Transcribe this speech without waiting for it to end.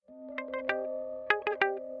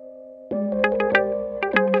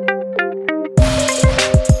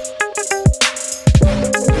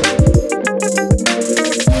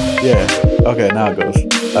Okay, now it goes.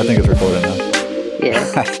 I think it's recording now.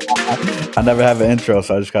 Yeah. I never have an intro,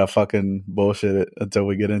 so I just gotta fucking bullshit it until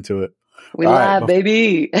we get into it. We All right, live,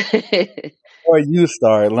 baby. before you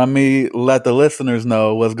start, let me let the listeners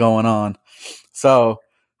know what's going on. So,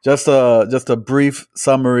 just a brief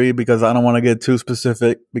summary because I don't want to get too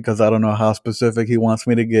specific because I don't know how specific he wants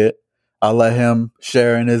me to get. I'll let him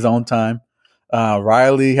share in his own time.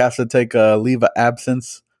 Riley has to take a leave of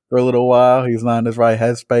absence for a little while. He's not in his right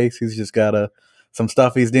headspace. He's just got some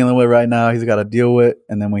stuff he's dealing with right now. He's got to deal with,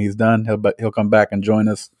 and then when he's done, he'll come back and join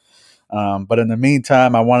us. But in the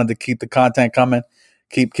meantime, I wanted to keep the content coming,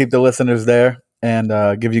 keep the listeners there,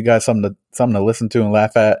 and give you guys something to listen to and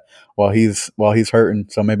laugh at while he's hurting.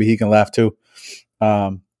 So maybe he can laugh too.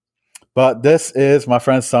 But this is my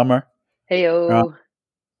friend Summer. Heyo.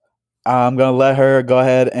 I'm gonna let her go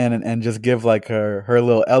ahead and just give like her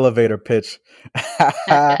little elevator pitch,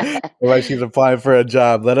 like she's applying for a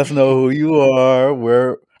job. Let us know who you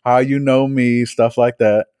are, how you know me, stuff like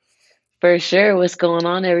that. For sure. What's going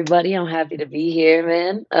on, everybody? I'm happy to be here,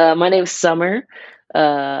 man. My name's Summer.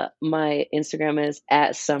 My Instagram is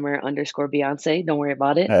 @Summer_Beyonce. Don't worry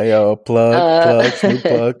about it. Hey yo, sneak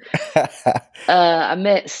plug. I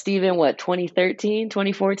met Steven, 2013,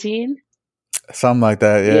 2014? Something like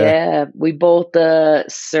that, yeah. Yeah, we both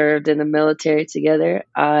served in the military together.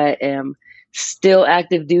 I am still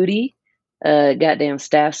active duty. Goddamn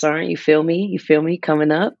staff sergeant. You feel me?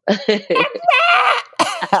 Coming up.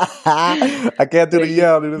 I can't do the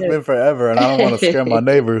yell, dude. It's been forever, and I don't want to scare my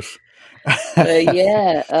neighbors.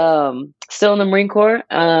 Yeah, still in the Marine Corps.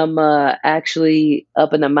 I'm actually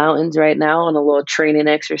up in the mountains right now on a little training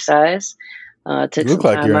exercise. Took You look some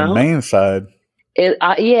like time you're out. in Maine side.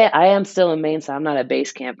 Yeah, I am still in Maine, so I'm not at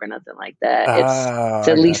base camp or nothing like that. It's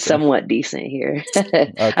at least somewhat decent here.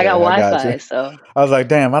 Okay, I got Wi-Fi, so I was like,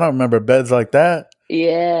 damn, I don't remember beds like that.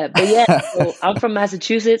 yeah. But yeah, so I'm from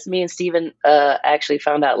Massachusetts. Me and Steven actually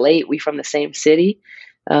found out late. We from the same city,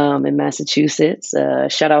 in Massachusetts.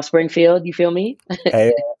 Shout out Springfield. You feel me?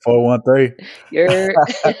 Hey, 413. You're.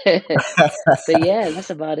 But yeah, that's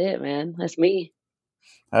about it, man. That's me.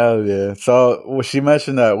 Oh yeah. So she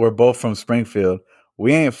mentioned that we're both from Springfield.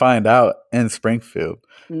 We ain't find out in Springfield.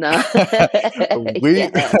 No. Yeah.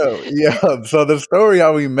 So the story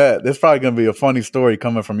how we met, this probably gonna be a funny story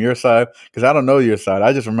coming from your side because I don't know your side.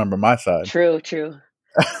 I just remember my side. True. So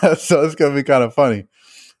it's gonna be kind of funny.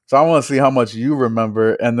 So I want to see how much you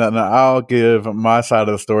remember, and then I'll give my side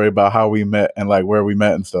of the story about how we met and like where we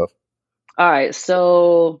met and stuff. All right.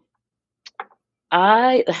 So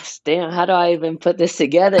damn, how do I even put this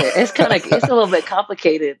together? It's a little bit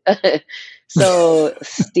complicated. So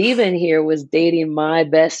Steven here was dating my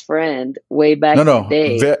best friend way back in the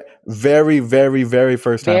day. Very, very, very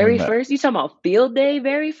first time. Very first? You talking about field day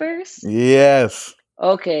very first? Yes.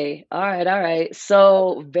 Okay. All right.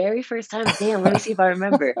 So very first time, damn, let me see if I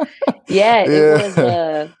remember. Yeah, it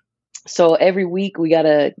was so every week we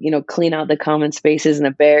gotta, clean out the common spaces in the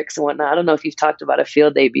barracks and whatnot. I don't know if you've talked about a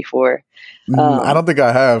field day before. I don't think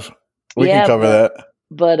I have. We can cover that.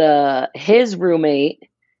 But his roommate,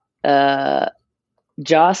 Jostin,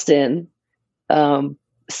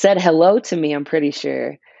 said hello to me, I'm pretty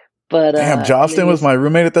sure. But damn, Jostin was my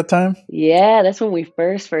roommate at that time? Yeah, that's when we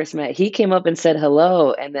first met. He came up and said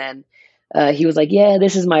hello, and then he was like, yeah,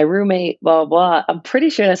 this is my roommate, blah, blah. I'm pretty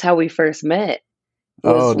sure that's how we first met.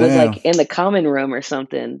 Was like in the common room or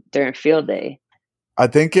something during field day. I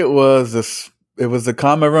think it was the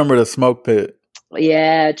common room or the smoke pit.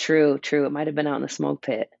 Yeah, true. It might have been out in the smoke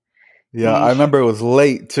pit. Yeah, I remember it was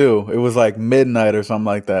late too. It was like midnight or something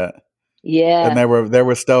like that. Yeah. And they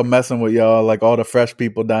were still messing with y'all, like all the fresh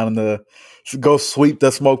people down in go sweep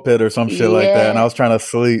the smoke pit or some shit like that. And I was trying to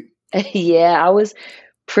sleep. Yeah, I was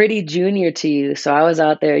pretty junior to you. So I was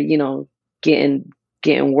out there, getting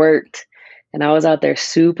worked. And I was out there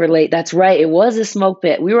super late. That's right. It was a smoke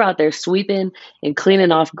pit. We were out there sweeping and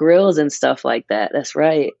cleaning off grills and stuff like that. That's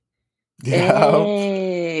right. Yeah.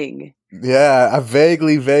 Dang. Yeah, I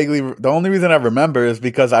vaguely. The only reason I remember is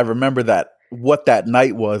because I remember what that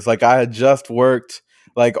night was. Like I had just worked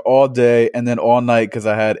like all day and then all night because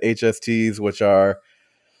I had HSTs, which are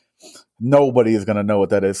nobody is gonna know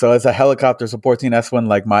what that is. So it's a helicopter support team. That's when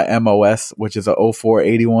like my MOS, which is a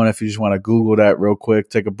 0481. If you just want to Google that real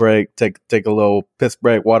quick, take a break, take a little piss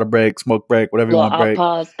break, water break, smoke break, whatever you want to break.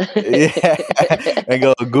 Pause. Yeah, and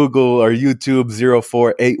go Google or YouTube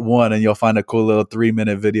 0481, and you'll find a cool little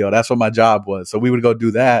 3-minute video. That's what my job was. So we would go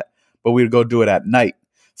do that, but we would go do it at night.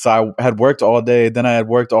 So I had worked all day, then I had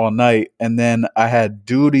worked all night, and then I had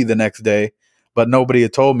duty the next day, but nobody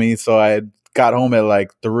had told me. So I had got home at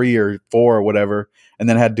like 3 or 4 or whatever, and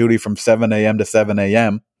then had duty from 7 a.m. to 7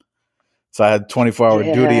 a.m. So I had 24-hour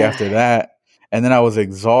duty Yeah. after that. And then I was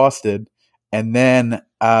exhausted. And then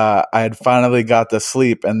I had finally got to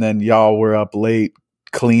sleep. And then y'all were up late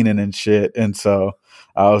cleaning and shit. And so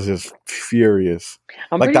I was just furious.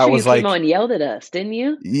 I'm Like pretty that sure you was came out like, and yelled at us, didn't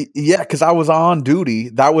you? yeah, because I was on duty.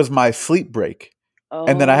 That was my sleep break.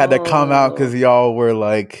 And then I had to come out because Oh, y'all were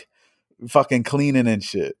like fucking cleaning and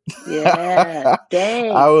shit. yeah. I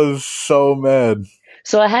Dang. was so mad.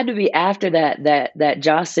 So it had to be after that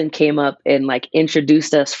Justin came up and like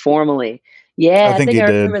introduced us formally. I Yeah, I think think he I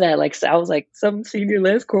did. remember that. Like I was like, some senior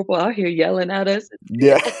lance corporal out here yelling at us.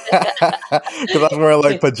 Yeah. Because I was wearing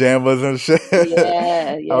like pajamas and shit.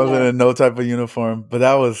 Yeah, I was yeah. in no type of uniform. But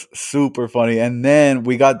that was super funny. And then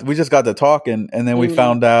we just got to talking, and then we Hmm.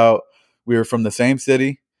 found out we were from the same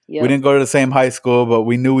city. We Yep. didn't go to the same high school, but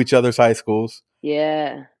we knew each other's high schools.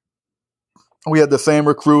 Yeah. We had the same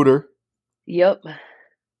recruiter. Yep.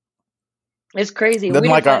 It's crazy. Then We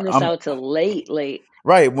didn't like find this I'm out till late, late.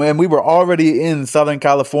 right when we were already in Southern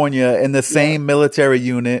California in the Yep. same military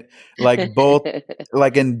unit, like both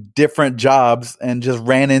like in different jobs, and just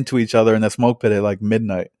ran into each other in the smoke pit at like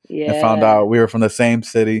midnight, and found Yeah, out we were from the same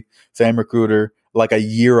city, same recruiter, like a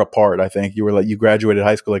year apart. I think you graduated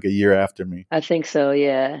high school like a year after me. I think so.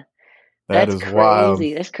 Yeah. That That's is wild.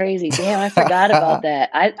 crazy. That's crazy. Damn, I forgot about that.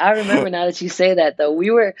 I remember now that you say that though. We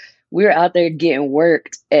were out there getting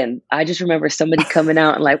worked, and I just remember somebody coming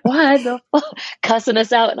out and like, what the fuck, cussing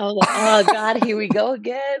us out, and I was like, oh God, here we go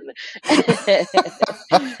again.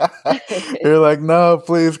 You're like, no,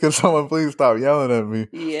 please, can someone please stop yelling at me?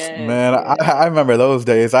 Yeah, Man, yeah. I remember those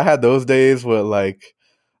days. I had those days with like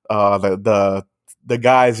the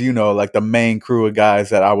guys, like the main crew of guys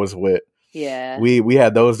that I was with. Yeah, We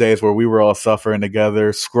had those days where we were all suffering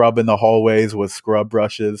together, scrubbing the hallways with scrub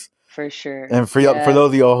brushes. for sure. And for Yeah.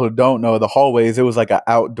 those of y'all who don't know, the hallways, it was like an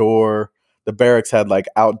outdoor. The barracks had like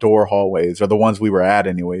outdoor hallways, or the ones we were at,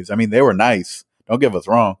 anyways. I mean, they were nice. Don't get us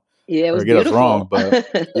wrong, Yeah, it or was get us wrong,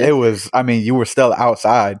 beautiful. but it was. I mean, you were still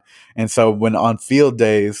outside, and so when on field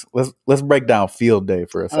days, let's break down field day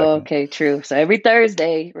for a Oh, second. okay, true. So every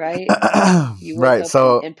Thursday, right? You wake Right. up and,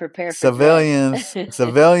 So and prepare for dread.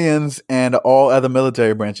 civilians, and all other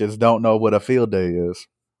military branches don't know what a field day is.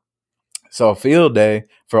 So a field day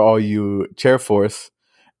for all you chair force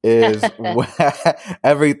is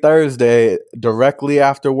every Thursday, directly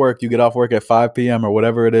after work. You get off work at 5 p.m. or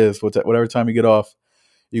whatever it is, whatever time you get off.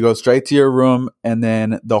 You go straight to your room, and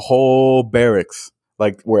then the whole barracks,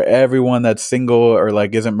 like where everyone that's single or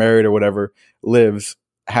like isn't married or whatever lives,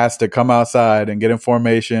 has to come outside and get in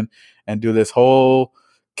formation and do this whole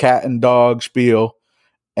cat and dog spiel,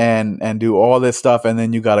 and do all this stuff. And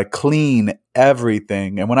then you got to clean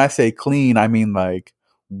everything. And when I say clean, I mean like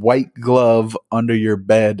white glove under your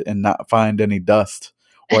bed and not find any dust,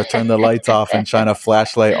 or turn the lights off and shine a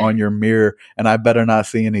flashlight on your mirror, and I better not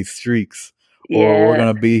see any streaks, or we're Yeah.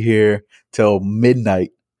 going to be here till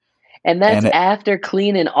midnight. And that's And after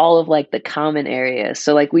cleaning all of like the common areas.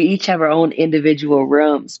 So like we each have our own individual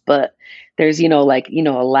rooms, but there's, a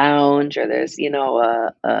lounge, or there's,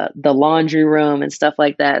 the laundry room and stuff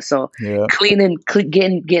like that. So yeah,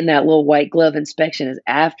 getting that little white glove inspection is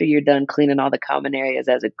after you're done cleaning all the common areas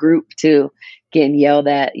as a group too, getting yelled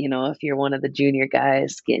at, if you're one of the junior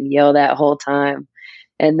guys, getting yelled at whole time.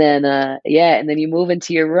 And then, and then you move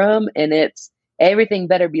into your room, and everything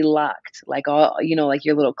better be locked. Like like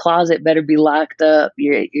your little closet better be locked up.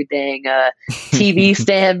 Your dang TV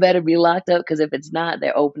stand better be locked up, because if it's not,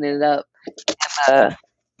 they're opening it up. And,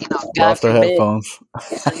 God lost our forbid. headphones.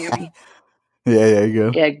 You still hear me? Yeah, you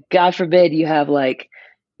go. Yeah, God forbid you have like,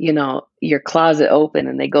 your closet open,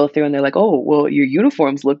 and they go through and they're like, oh, well, your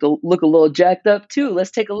uniforms look a little jacked up too. Let's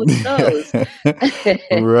take a look at those.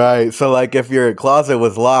 Right. So like if your closet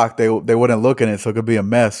was locked, they wouldn't look in it, so it could be a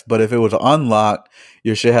mess. But if it was unlocked,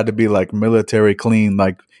 your shit had to be like military clean.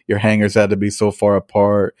 Like your hangers had to be so far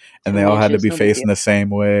apart, and they 20 all had to inches, be no big facing deal. the same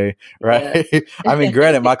way. Yeah. Right. I mean,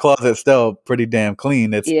 granted, my closet's still pretty damn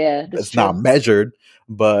clean. Yeah, that's It's not true. measured,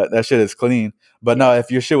 but that shit is clean. But no, Yeah. if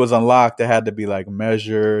your shit was unlocked, it had to be like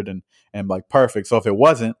measured and like perfect. So if it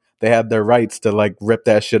wasn't, they had their rights to like rip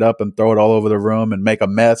that shit up and throw it all over the room and make a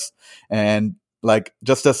mess. And like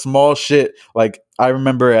just a small shit. Like I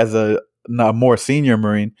remember as a more senior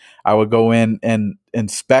Marine, I would go in and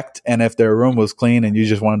inspect, and if their room was clean and you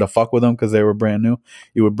just wanted to fuck with them because they were brand new,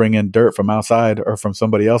 you would bring in dirt from outside or from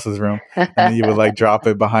somebody else's room, and then you would like drop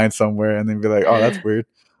it behind somewhere, and then be like, oh, that's weird.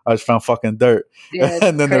 I just found fucking dirt. Yeah, it's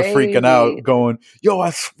And then they're freaking out, crazy. going, yo, I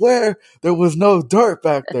swear there was no dirt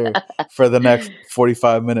back there, for the next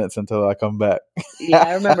 45 minutes until I come back. Yeah,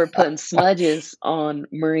 I remember putting smudges on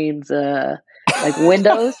Marines' like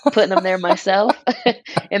windows, putting them there myself,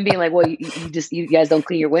 and being like, "Well, you guys don't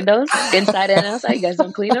clean your windows inside and outside. You guys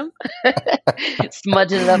don't clean them."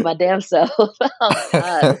 Smudging it up my damn self. Oh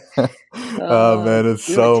God. Oh man, it's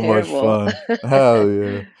We were so much terrible. fun. Hell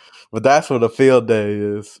yeah. But that's what a field day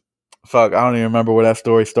is. Fuck, I don't even remember where that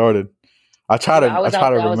story started. I try Dude, to I try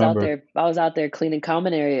to remember. I was out there cleaning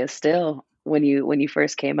common areas still when you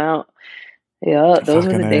first came out. Yeah, those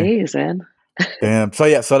were Fucking the A. days, man. Damn. So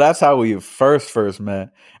yeah, so that's how we first met.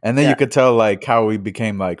 And then you Yeah. could tell like how we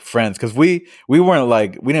became like friends cuz we weren't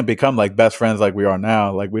like we didn't become like best friends like we are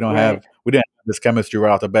now. Like we Right. didn't have this chemistry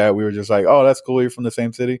right off the bat. We were just like, "Oh, that's cool. You're from the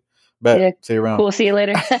same city." Bet. Yeah. See you around. Cool. See you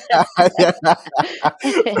later. Yeah.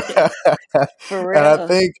 For And I real.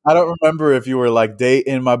 think I don't remember if you were like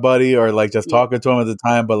dating my buddy or like just Yeah. talking to him at the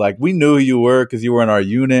time, but like we knew who you were because you were in our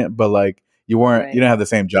unit, but like you Right. didn't have the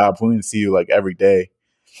same job. We didn't see you like every day.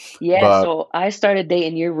 Yeah. But So I started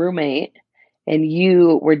dating your roommate, and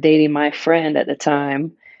you were dating my friend at the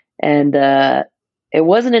time, and it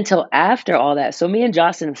wasn't until after all that. So me and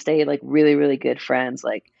Jocelyn stayed like really, really good friends.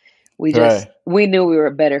 Like right. we knew we were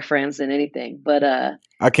better friends than anything. But I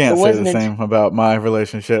it can't say the wasn't until same about my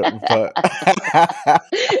relationship, but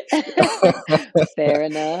fair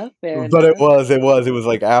enough. Fair but enough. it was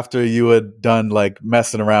like after you had done like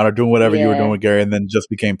messing around or doing whatever you were doing Yeah. with Gary, and then just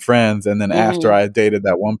became friends, and then after Hmm. I dated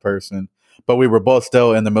that one person, but we were both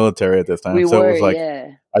still in the military at this time, We so it were, was like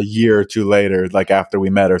yeah. a year or two later, like after we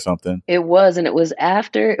met or something. It was, and it was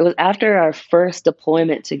after our first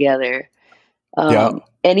deployment together. Yeah,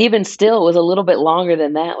 And even still, it was a little bit longer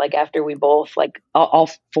than that. Like after we both, like all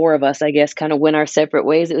four of us, I guess, kind of went our separate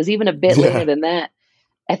ways. It was even a bit later yeah. than that.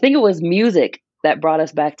 I think it was music that brought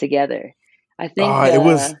us back together. I think,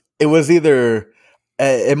 It was either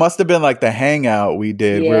it must have been like the hangout we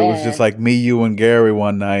did where it was just yeah, like me, you, and Gary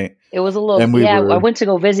one night, it was a little, and we yeah. I were went to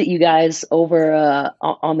go visit you guys over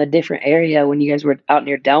on the different area when you guys were out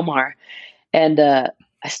near Delmar, and I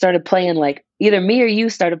started playing like either me or you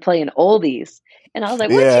started playing oldies, and I was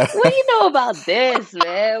like, yeah. what do you know about this,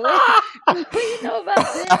 man? What do you know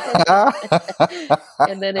about this?"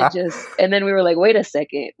 And then we were like, wait a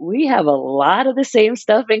second, we have a lot of the same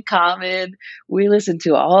stuff in common. We listen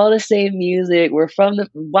to all the same music.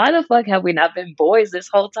 Why the fuck have we not been boys this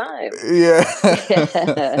whole time? Yeah.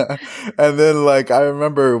 Yeah. And then like I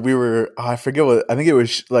remember we were I forget what I think it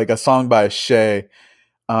was like a song by Shay.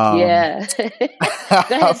 Yeah. Go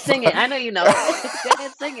ahead, sing it. I know you know it. Go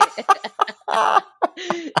ahead, sing it.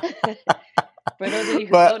 For those of you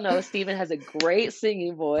who But don't know, Steven has a great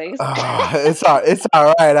singing voice. it's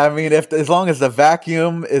all right. I mean, if as long as the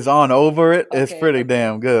vacuum is on over it, it's Okay, pretty okay.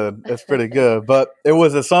 damn good. It's pretty good. But it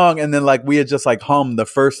was a song, and then like we had just like hummed the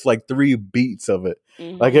first like 3 beats of it.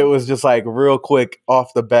 Like it Hmm. was just like real quick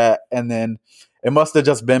off the bat, and then it must have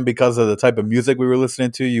just been because of the type of music we were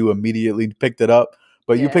listening to. You immediately picked it up,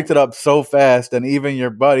 but you Yeah. picked it up so fast, and even your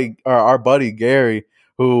buddy or our buddy Gary,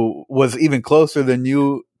 who was even closer than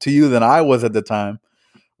you to you than I was at the time,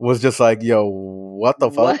 was just like, yo, what the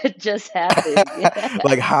fuck? What just happened? Yeah.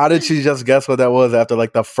 Like, how did she just guess what that was after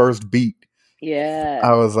like the first beat? Yeah,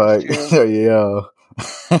 I was that's like, true. yo.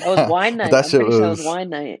 That was wine But night. that I'm shit pretty sure that was wine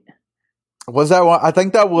night. was that one? I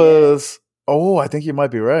think that Yeah. was, oh, I think you might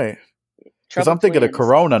be right. Because Trouble I'm thinking of Twins.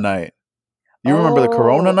 Corona night. You remember the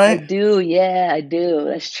Corona Oh, I night? do. Yeah, I do.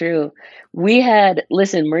 That's true.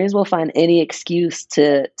 Listen, Marines will find any excuse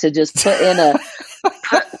to just put in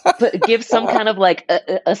give some kind of like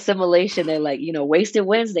assimilation. They're like, wasted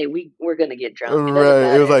Wednesday. We're gonna get drunk. It doesn't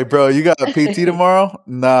Right. It was matter. like, bro, you got a PT tomorrow?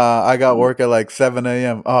 Nah, I got work at like 7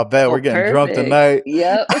 a.m. Oh, bet Oh, we're getting drunk perfect. tonight.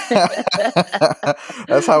 Yep.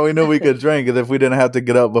 That's how we knew we could drink, is if we didn't have to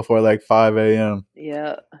get up before like 5 a.m.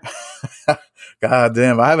 Yep. God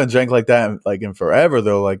damn, I haven't drank like that like in forever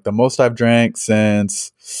though. Like the most I've drank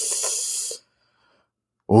since,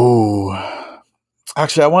 ooh,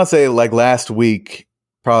 actually, I want to say like last week.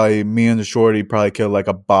 Probably me and the shorty probably killed like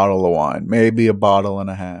a bottle of wine, maybe a bottle and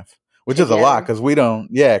a half, which is a lot Together.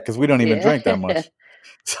 because we don't even Yeah. drink that much.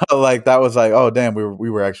 So like that was like, oh damn,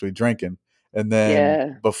 we were actually drinking. And then Yeah.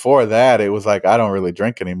 before that, it was like I don't really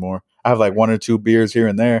drink anymore. I have like 1 or 2 beers here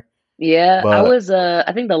and there, Yeah. but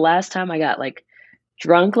I think the last time I got like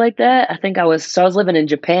drunk like that, I was living in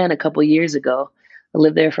Japan a couple years ago. I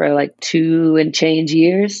lived there for like 2 and change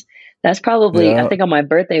years. That's probably, I yeah, think on my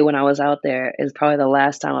birthday when I was out there is probably the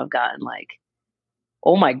last time I've gotten like,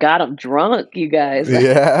 oh my God, I'm drunk, you guys.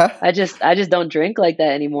 yeah. I just don't drink like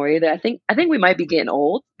that anymore either. I think we might be getting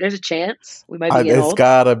old. There's a chance we might be getting It's old,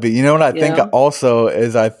 gotta be. You know what I you think know? also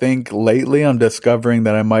is I think lately I'm discovering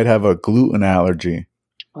that I might have a gluten allergy.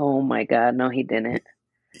 Oh my God, no, he didn't.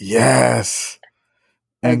 Yes.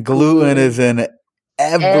 And Like gluten is gluten. in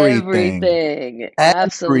everything. Everything. Everything.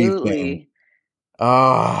 Absolutely.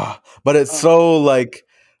 But it's Oh, so like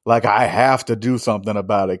I have to do something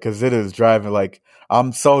about it because it is driving like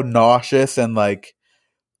I'm so nauseous and like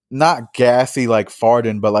not gassy like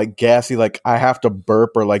farting, but like gassy like I have to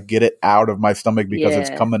burp or like get it out of my stomach because it's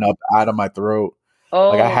yeah. coming up out of my throat.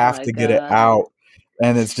 Like I Oh have my to get it God. out.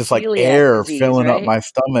 And it's just like Celiac air disease, filling up right? my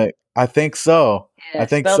stomach. I think so. I Yeah,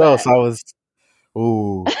 think spell so. that. So I was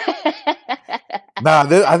ooh. Nah,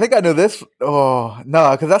 I think I knew this. Oh,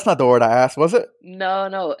 no, because that's not the word I asked, was it? No,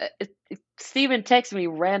 no. Steven texted me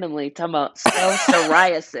randomly talking about spell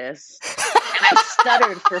psoriasis, and I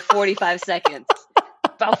stuttered for 45 seconds.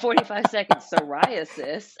 About 45 seconds.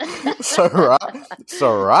 Psoriasis.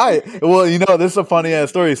 Right. Well, this is a funny ass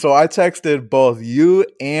story. So I texted both you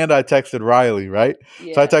and I texted Riley, right?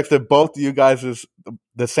 So I Yeah. texted both you guys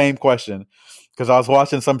the same question because I was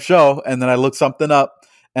watching some show and then I looked something up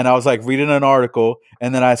and I was like reading an article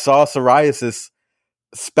and then I saw psoriasis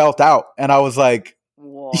spelt out and I was like,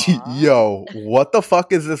 What? yo, what the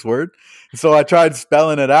fuck is this word? So I tried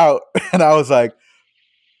spelling it out and I was like,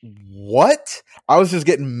 what? I was just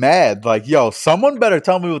getting mad. Like, yo, someone better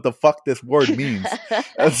tell me what the fuck this word means.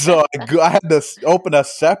 And so I had to open a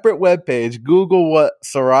separate web page, Google what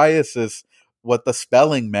psoriasis, what the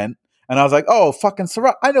spelling meant. And I was like, oh, fucking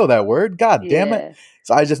psoriasis. I know that word. God damn it. Yeah.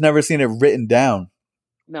 So I just never seen it written down.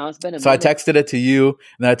 No, it's been a So I minute. texted it to you, and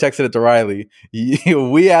then I texted it to Riley.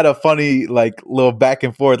 We had a funny like little back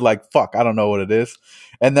and forth, like fuck, I don't know what it is.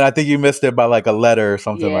 And then I think you missed it by like a letter or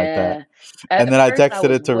something like that. Yeah. At And then I first, I texted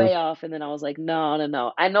was it to. way off, and then I was like, no, no,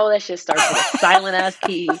 no. I know that shit starts with a silent ass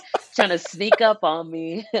P trying to sneak up on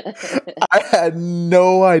me. I had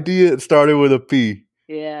no idea it started with a P.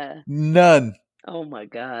 Yeah. None. Oh my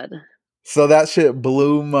God. So that shit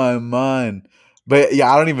blew my mind. But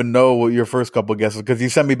yeah, I don't even know what your first couple guesses because you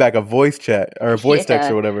sent me back a voice chat or a voice text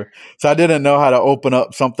or Yeah. whatever. So I didn't know how to open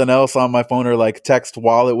up something else on my phone or like text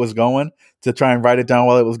while it was going to try and write it down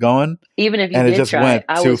while it was going. Even if you And it did just try, went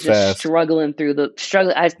I too was just fast. struggling through the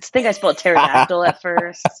struggle. I think I spelled pterodactyl at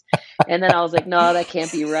first, and then I was like, no, that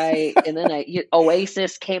can't be right. And then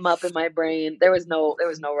Oasis came up in my brain. There was no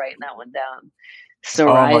writing that one down.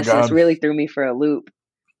 Oh my Psoriasis God. really threw me for a loop.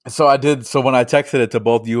 So I did. So when I texted it to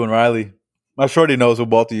both you and Riley, my shorty knows who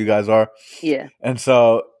both of you guys are. Yeah. And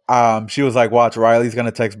so she was like, watch, Riley's going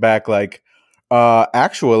to text back like,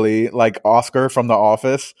 actually, like Oscar from The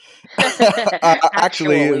Office.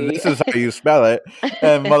 Actually, Actually. this is how you spell it.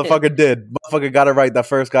 And motherfucker did. Motherfucker got it right the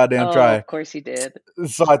first goddamn Oh, try. of course he did.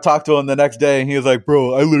 So I talked to him the next day and he was like,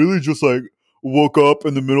 bro, I literally just like woke up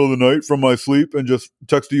in the middle of the night from my sleep and just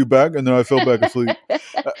texted you back and then I fell back asleep.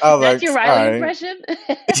 I was That's like, your all Riley right. impression?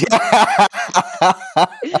 He's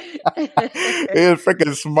a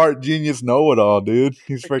freaking smart genius know-it-all, dude.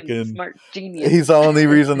 He's Freaking freaking. smart He's genius. the only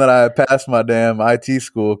reason that I passed my damn IT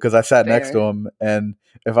school because I sat next to Fair. him, and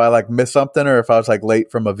if I like missed something or if I was like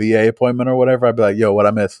late from a VA appointment or whatever, I'd be like, "Yo, what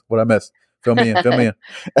I miss? What I miss? Fill me in, fill me in."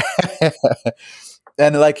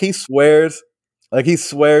 And he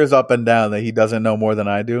swears up and down that he doesn't know more than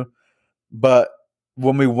I do, but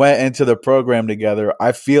when we went into the program together,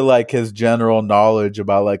 I feel like his general knowledge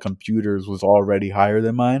about like computers was already higher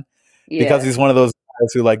than mine because Yeah, he's one of those guys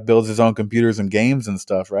who like builds his own computers and games and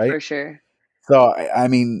stuff, right? for sure. So I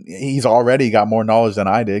mean, he's already got more knowledge than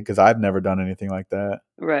I did because I've never done anything like that.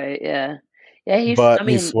 Right, yeah. Yeah, I But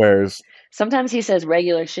he mean, swears. sometimes he says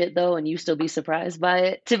regular shit though, and you still be surprised by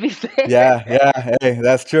it, to be fair. Yeah, yeah. Hey,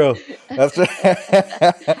 that's true. That's true.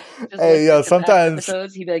 Just Hey, listening yo, to past sometimes.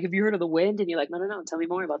 episodes, he'd be like, "Have you heard of the wind?" And you're like, "No, no, no, tell me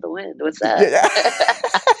more about the wind. What's that?" Yeah.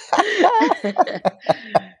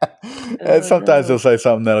 And Oh sometimes he'll no. say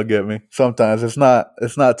something that'll get me. Sometimes it's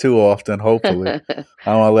not too often. Hopefully,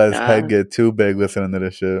 I don't want to let his head Nah. get too big listening to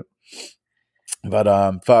this shit.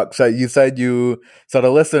 But fuck. So you said so the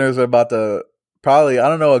listeners are about to probably I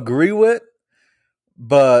don't know agree with,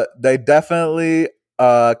 but they definitely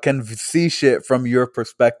can see shit from your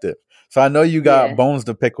perspective. So I know you got Yeah, bones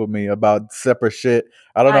to pick with me about separate shit.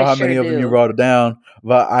 I don't know I how sure many of them you do. wrote it down,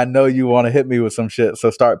 but I know you want to hit me with some shit. So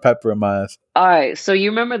start peppering my ass. All right, so you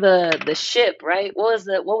remember the ship, right? What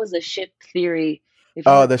was the ship theory? If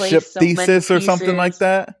you Oh, the replace ship so many thesis or something like pieces,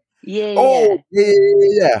 that. yeah, yeah, Oh, yeah. yeah, yeah,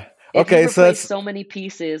 yeah, yeah. If you Okay, so replace that's so many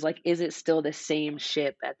pieces, like, is it still the same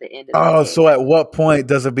ship at the end of the oh, day? so at what point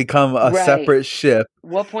does it become a Right. separate ship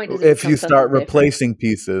What point does it if become you something start different? replacing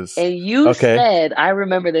pieces? And you Okay. said, I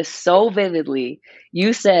remember this so vividly.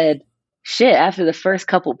 You said, shit, after the first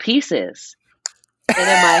couple pieces. And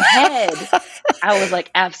in my head, I was like,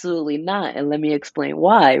 absolutely not. And let me explain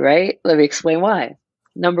why, right? Let me explain why.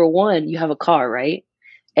 Number one, you have a car, right?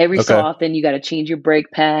 Every so Okay. often, you got to change your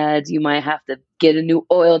brake pads. You might have to get a new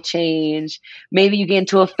oil change. Maybe you get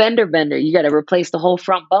into a fender bender. You got to replace the whole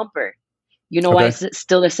front bumper. You know why Okay. it's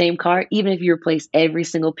still the same car? Even if you replace every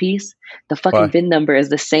single piece, the fucking Why? VIN number is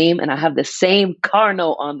the same, and I have the same car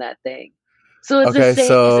note on that thing. So it's the Okay.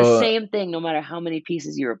 same. It's the So same thing, no matter how many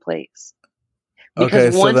pieces you replace. Because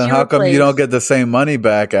okay. So once then, you how come you don't replace, get the same money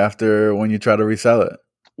back after when you try to resell it?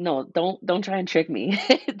 no, don't try and trick me.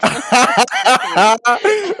 Don't try and trick me.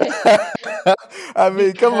 I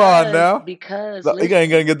mean, come on now. Because You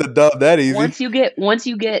ain't gonna listen, get the dub that easy. once you get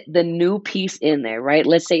the new piece in there, right?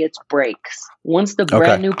 Let's say it's brakes. Once the Okay.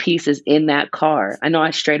 brand new piece is in that car, I know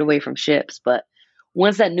I strayed away from ships, but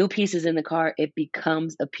once that new piece is in the car, it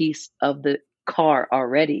becomes a piece of the car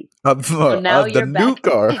already. So now Of the you're new back.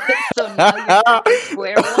 car. So now you're back at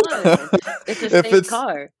square one. It's the if same it's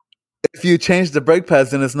car. if you change the brake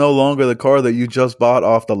pads, then it's no longer the car that you just bought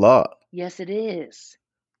off the lot. Yes, it is.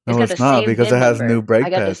 It's No, got the it's not same because it VIN has number. new I brake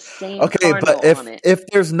got the pads. same Okay, car but note on it if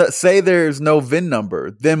there's no say there's no VIN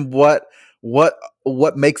number, then what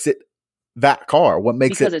what makes it that car? What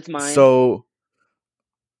makes because it it's mine.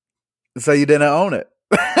 so you didn't own it?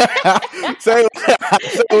 say,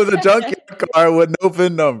 say it was a junkyard car with no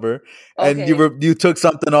VIN number, and Okay. you took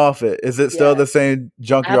something off it. Is it still Yeah. the same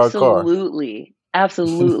junkyard car? Absolutely.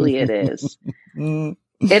 Absolutely it is. Mm,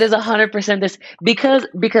 It is 100% this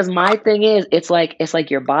because my thing is it's like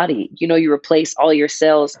your body. You know, you replace all your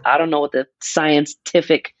cells. I don't know what the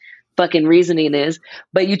scientific fucking reasoning is,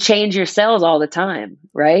 but you change your cells all the time,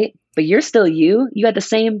 right? But you're still you. You got the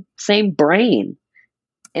same brain.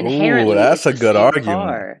 Ooh, Inherently, that's it's a the good same argument.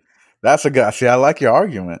 car. That's a good. See, I like your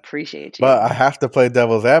argument. Appreciate But you. I have to play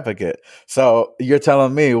devil's advocate. So you're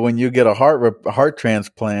telling me when you get a heart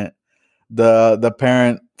transplant, the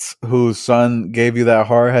parents whose son gave you that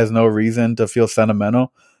heart has no reason to feel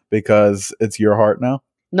sentimental because it's your heart now?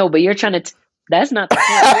 No, but you're trying to that's not the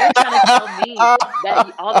point. You're trying to tell me that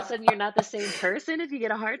all of a sudden you're not the same person if you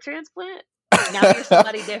get a heart transplant? Now you're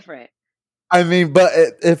somebody different. I mean, but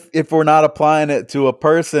if we're not applying it to a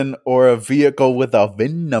person or a vehicle with a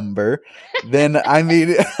VIN number, then I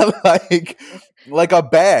mean, like like a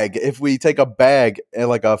bag. If we take a bag,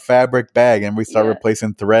 like a fabric bag, and we start Yeah.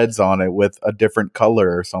 replacing threads on it with a different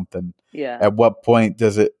color or something, Yeah. at what point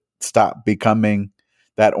does it stop becoming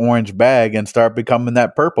that orange bag and start becoming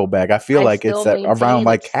that purple bag? I feel I like it's still at around maintain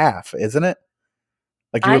like it's half, isn't it?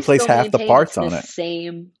 Like you I replace still half the maintain it's parts the on it.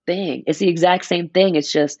 same thing. It's the exact same thing.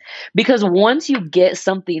 It's just because once you get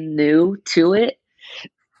something new to it,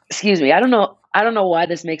 excuse me, I don't know why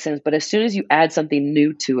this makes sense, but as soon as you add something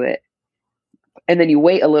new to it and then you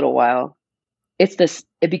wait a little while, it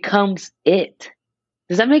becomes it.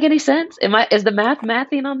 Does that make any sense? Is the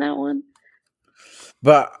mathing on that one?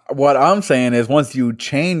 But what I'm saying is, once you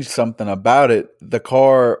change something about it, the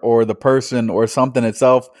car or the person or something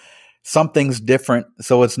itself, something's different.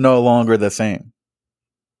 So it's no longer the same.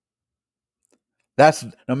 That's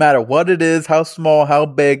no matter what it is, how small, how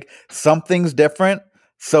big, something's different.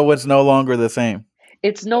 So it's no longer the same.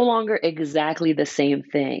 It's no longer exactly the same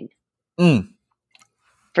thing, Mm,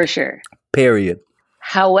 for sure. period.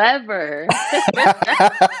 However,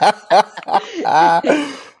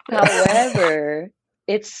 however,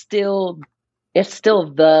 it's still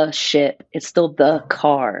the ship. It's still the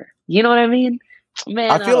car. You know what I mean?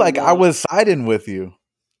 I Man, I feel don't like I know. was siding with you.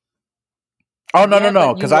 Oh no, no, Yeah,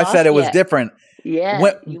 no! but you Because I said lost. it was Yeah, different. yeah,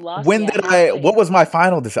 When you lost. when Yeah, did I? What halfway. was my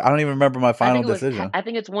final decision? I don't even remember my I final think it was. decision. I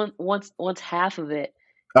think it's once half of it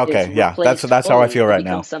is Okay, yeah, replaced that's how I fully, feel it right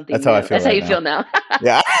becomes now. That's something how I new. feel That's how right you now. feel now.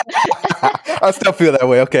 Yeah, I still feel that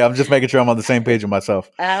way. Okay, I'm just making sure I'm on the same page with myself.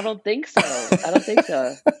 I don't think so. I don't think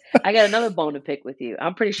so. I got another bone to pick with you.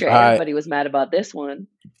 I'm pretty sure All right, everybody was mad about this one.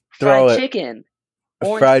 Fried throw it. chicken.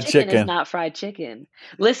 Orange Fried chicken is chicken. not fried chicken.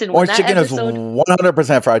 Listen, Orange chicken is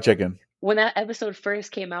 100% fried chicken. when that episode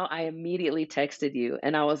first came out, I immediately texted you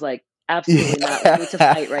and I was like, absolutely not. We need to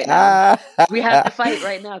fight right now. Yeah. We have to fight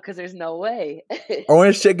right now because there's no way.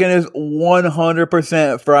 Orange chicken is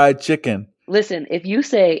 100% fried chicken. Listen, if you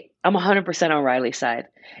say, I'm 100% on Riley's side.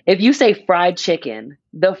 If you say fried chicken,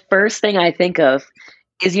 the first thing I think of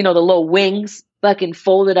is, the little wings fucking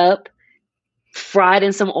folded up, fried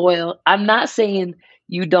in some oil. I'm not saying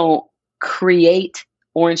you don't create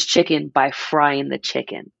orange chicken by frying the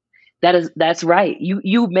chicken. That's right.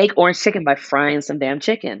 You make orange chicken by frying some damn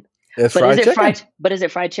chicken. It's But is fried it chicken.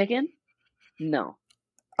 fried chicken? No.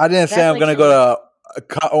 I didn't say That's I'm like gonna saying go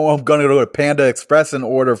I'm gonna go to Panda Express and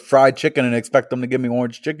order fried chicken and expect them to give me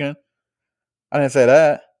orange chicken. I didn't say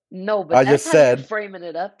that. no, but I that's just how you're said framing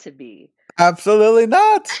it up to be. absolutely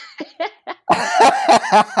not.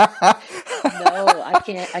 No, I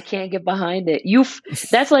can't get behind it.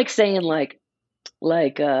 That's like saying like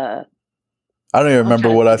I don't even I'm remember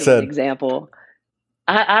trying to what I think of an said. example.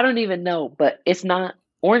 I don't even know, but it's not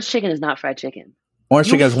orange chicken is not fried chicken. Orange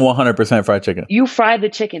You chicken is 100% fried chicken. you fry the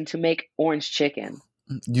chicken to make orange chicken,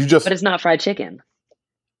 You but just it's not fried chicken.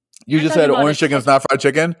 you You're just talking said about a orange chicken is not fried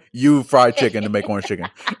chicken. You fried chicken to make orange chicken.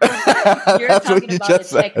 You're That's what talking you about a just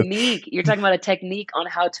said. technique. You're talking about a technique on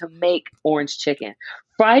how to make orange chicken.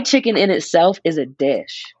 Fried chicken in itself is a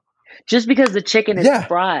dish. Just because the chicken is Yeah.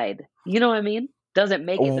 fried, you know what I mean? Doesn't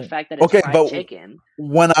make it the fact that it's Okay, fried but chicken.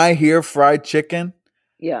 when I hear fried chicken,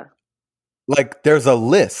 Yeah. like there's a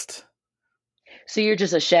list. So you're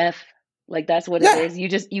just a chef. Like that's what it Yeah. is.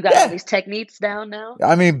 You got all Yeah. these techniques down now?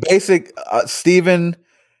 I mean, basic Steven,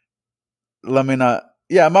 let me not.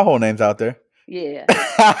 Yeah, my whole name's out there. Yeah.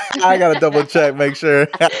 I gotta double check, make sure.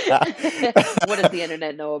 What does the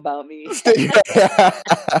internet know about me?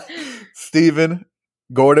 Steven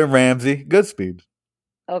Gordon Ramsay Goodspeed.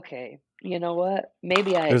 Okay. You know what?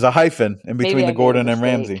 There's a hyphen in between the made a Gordon and mistake.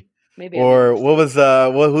 Ramsay. Maybe I made a Or what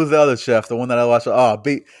mistake. was who's the other chef? The one that I watched?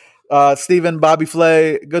 Stephen Bobby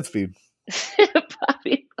Flay Goodspeed.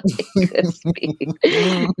 Bobby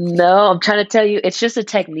Goodspeed. No, I'm trying to tell you, it's just a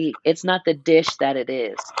technique. It's not the dish that it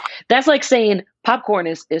is. That's like saying popcorn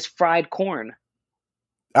is fried corn.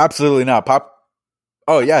 Absolutely not.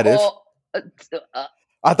 Oh yeah, it is. Oh,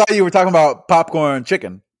 I thought you were talking about popcorn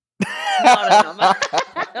chicken. no. My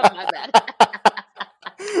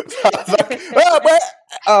bad.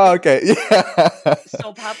 Oh, okay. Yeah.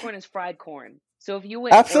 So popcorn is fried corn. So if you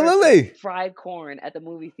went Absolutely fried corn at the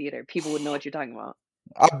movie theater, people would know what you're talking about.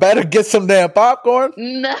 I better get some damn popcorn.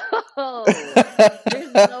 No,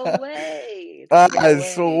 there's no way. I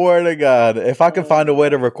swear to God, if I could find a way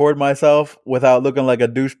to record myself without looking like a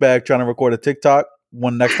douchebag trying to record a TikTok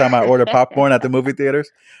next time I order popcorn at the movie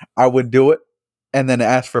theaters, I would do it and then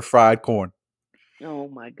ask for fried corn. Oh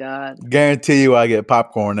my God. Guarantee you I get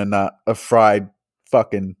popcorn and not a fried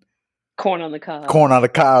fucking corn on the cob. Corn on the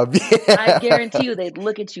cob. Yeah. I guarantee you they'd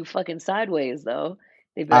look at you fucking sideways though.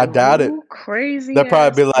 They'd be I like, doubt it. Crazy. They'll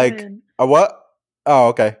probably be like, a what? Oh,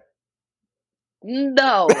 okay.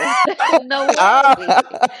 No. No way.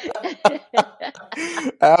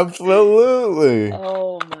 Absolutely.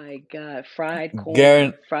 Oh my God. Fried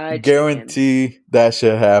corn. Fried guarantee chicken. That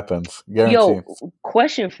shit happens. Guarantee. Yo,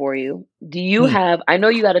 question for you. Do you have, I know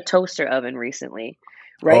you got a toaster oven recently,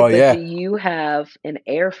 right? Oh, but yeah. do you have an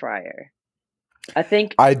air fryer? I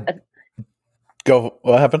think. Go,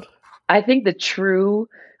 what happened? I think the true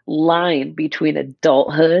line between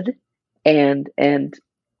adulthood and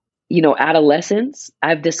adolescence,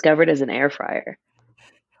 I've discovered as an air fryer.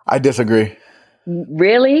 I disagree.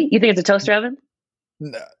 Really? You think it's a toaster oven?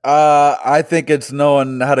 I think it's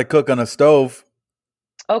knowing how to cook on a stove.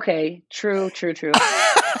 Okay, true.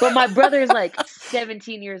 But my brother is like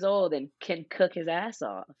 17 years old and can cook his ass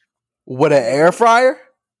off. With an air fryer?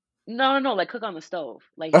 No, like cook on the stove.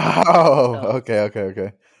 Like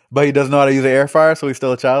okay. But he doesn't know how to use an air fryer, so he's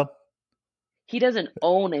still a child? He doesn't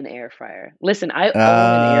own an air fryer. Listen, I own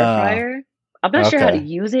an air fryer. I'm not sure how to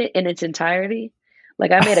use it in its entirety.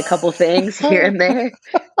 Like I made a couple things here and there.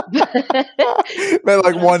 Made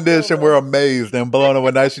like one dish and we're amazed and blown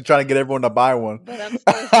away. Now she's trying to get everyone to buy one. But I'm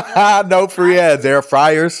still no free ads, air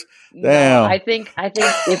fryers. Damn. No, I think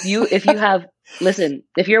if you have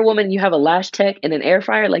if you're a woman and you have a Lash Tech and an air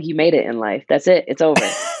fryer, like you made it in life. That's it. It's over.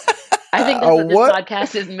 I think that's what this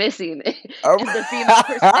podcast is missing. Is the female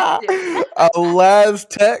perspective. A Lash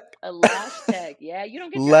Tech? A Lash Tech. Yeah, you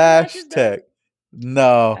don't get Lash Tech. Done?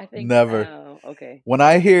 No, I think, never. Oh, okay. When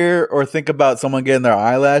I hear or think about someone getting their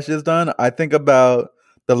eyelashes done, I think about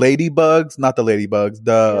the ladybugs, not the ladybugs,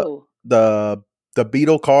 the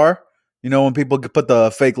beetle car. You know when people put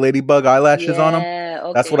the fake ladybug eyelashes on them?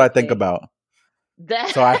 Okay, that's what I think about.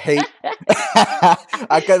 So I hate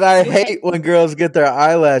because I hate when girls get their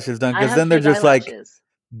eyelashes done because then they're just like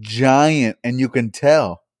giant and you can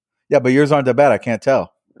tell. Yeah, but yours aren't that bad. I can't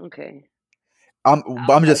tell. Okay.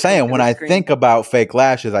 I'm just saying when I think about fake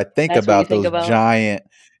lashes, I think about those giant,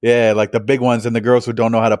 like the big ones and the girls who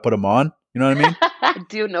don't know how to put them on. You know what I mean? I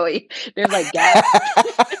do know it. There's like gaps.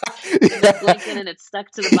 They're blinking and it's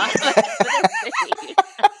stuck to the bottom of their face.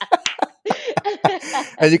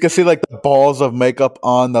 And you can see like the balls of makeup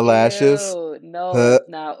on the lashes. No, that's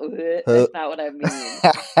not what I mean.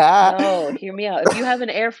 No, hear me out. If you have an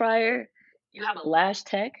air fryer, you have a Lash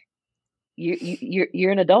Tech,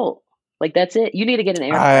 you're an adult. Like that's it. You need to get an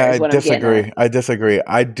air fryer. I disagree.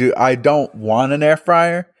 I don't want an air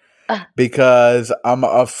fryer because I'm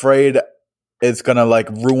afraid it's gonna like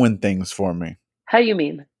ruin things for me. How you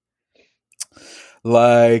mean?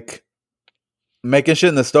 Like Making shit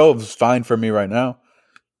in the stove is fine for me right now.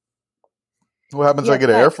 What happens if I Yeah, get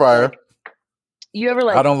an air facts. fryer? Like, you ever I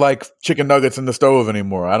like don't like chicken nuggets in the stove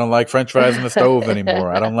anymore. I don't like French fries in the stove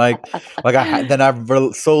anymore. I don't then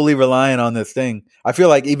I'm solely relying on this thing. I feel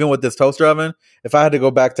like even with this toaster oven, if I had to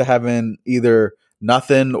go back to having either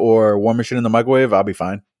nothing or warm machine in the microwave, I'll be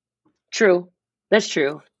fine true. That's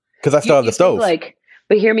true. because I still have the You think stove. like,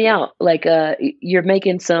 but hear me out. Like, you're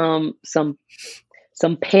making some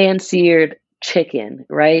pan seared chicken,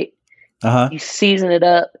 right? Uh huh. You season it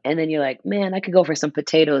up, and then you're like, man, I could go for some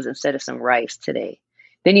potatoes instead of some rice today.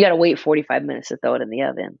 Then you got to wait 45 minutes to throw it in the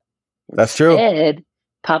oven. That's true. Instead,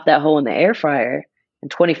 pop that hole in the air fryer,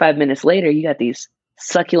 and 25 minutes later, you got these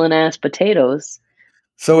succulent ass potatoes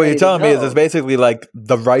So what you're ready to telling me is it's go. basically like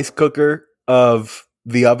the rice cooker of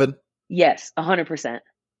the oven. Yes, 100%,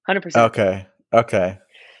 100%. Okay. Okay.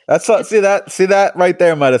 That's It's see that right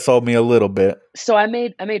there might have sold me a little bit. so I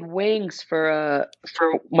made wings for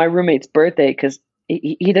my roommate's birthday because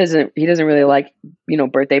he doesn't really like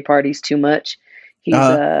birthday parties too much. He's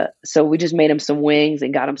Uh huh. so we just made him some wings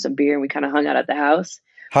and got him some beer and we kind of hung out at the house.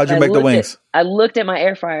 How'd But you make the wings? I looked at my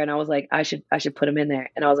air fryer and I was like, I should put them in there,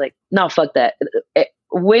 and I was like, no, fuck that.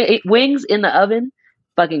 Wings in the oven,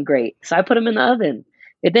 fucking great. So I put them in the oven.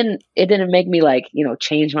 It didn't make me like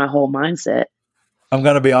change my whole mindset. I'm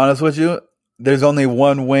gonna be honest with you. There's only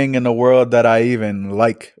one wing in the world that I even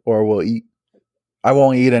like or will eat. I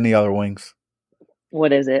won't eat any other wings.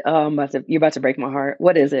 What is it? Oh, you're about to break my heart.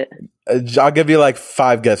 What is it? I'll give you like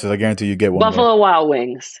 5 guesses. I guarantee you get one wing. Buffalo Wild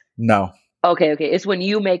Wings. No, Okay, okay. It's when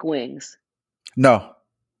you make wings. no,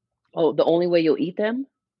 Oh, the only way you'll eat them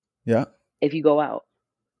yeah. if you go out.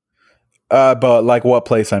 But like what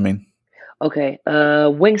place? I mean, Okay.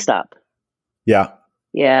 Wingstop. yeah,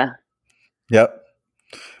 Yeah. yep.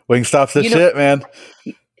 Wingstop's the You know, shit, man.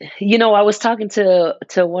 I was talking to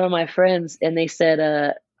one of my friends and they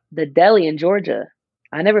said the deli in Georgia.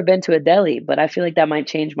 I never been to a deli, but I feel like that might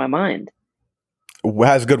change my mind. It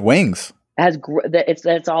has good wings. It has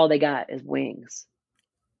that's all they got is wings.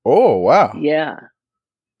 Oh wow! Yeah.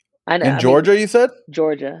 I know. In I mean, Georgia, you said?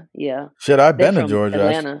 Georgia. Yeah. Shit, I've They're been to from Georgia.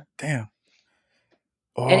 Atlanta. Damn.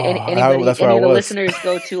 Oh, Anybody, that's where any I of the was. listeners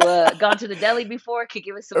gone to the deli before? Could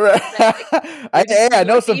give us some Right. feedback. I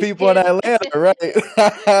know some Northeast people in kid. Atlanta,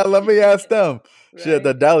 right? Let me ask them. Shit, the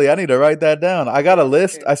Right. deli. I need to write that down. I got a Yeah, for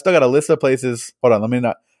list. sure. I still got a list of places. Hold on, let me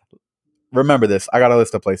not remember this. I got a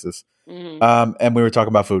list of places. Hmm. And we were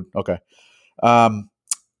talking about food. Okay. Um,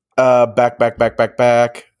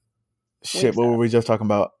 back. Shit, what were Wingstop, we just talking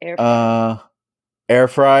about? air fryer. Air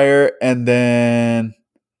fryer, and then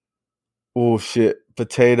oh shit,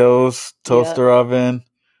 potatoes, Yep. toaster oven.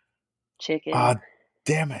 Chicken. Ah,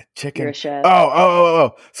 damn it, You're a chicken. chef.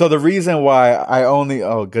 Oh. So the reason why I only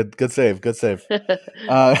good save.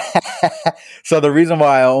 Uh, so the reason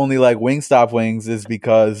why I only like Wingstop wings is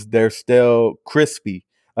because they're still crispy.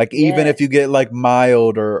 Like even if you Yes. get like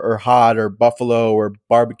mild or hot or buffalo or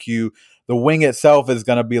barbecue, the wing itself is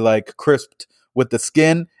gonna be like crisped with the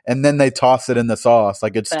skin, and then they toss it in the sauce.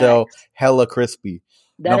 Like it's still Facts. hella crispy,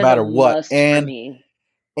 no That is a matter what. must for me.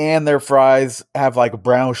 And their fries have like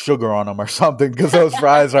brown sugar on them or something because those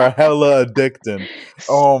fries are hella addicting.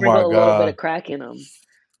 Oh my Sprinkle a little bit god. of crack in them.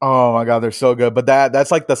 Oh my god, they're so good. But that's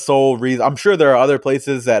like the sole reason. I'm sure there are other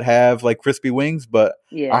places that have like crispy wings, but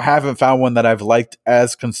I Yeah, haven't found one that I've liked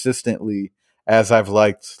as consistently as I've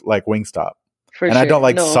liked like Wingstop. for And I don't sure.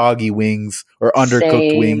 like No, soggy wings or undercooked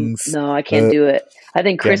same. wings. No, I can't do it. I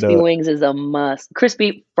think Can't crispy do it. wings is a must.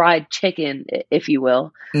 Crispy fried chicken, if you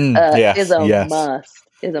will, is Yes, a yes. must.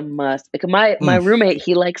 Is a must. Because my Mm, roommate,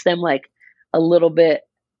 he likes them like a little bit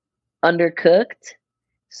undercooked.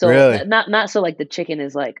 So really? not so like the chicken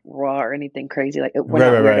is like raw or anything crazy. Like we're Right,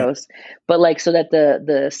 not right, right. weirdos, but like so that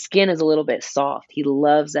the skin is a little bit soft. He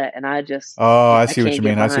loves that, and Oh, I I see what can't you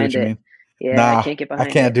get mean. I see what behind you it. mean. Yeah, I Nah, can't get I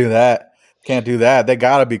behind can't it. do that. Can't do that. They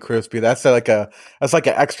gotta be crispy. That's like an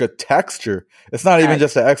extra texture. It's not even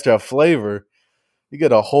just Facts. an extra flavor. You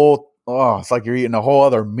get a whole it's like you're eating a whole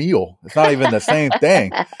other meal. It's not even the same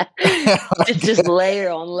thing. Just layer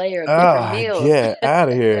on layer of different Oh, meals. get out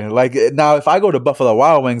of here. Like now if I go to Buffalo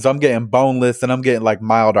Wild Wings, I'm getting boneless and I'm getting like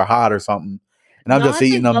mild or hot or something. And I'm No, just I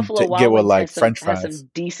eating think them Buffalo to get Wild with Wings like French has fries. some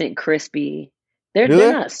decent crispy. They're Do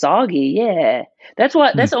they're they? not soggy. Yeah, that's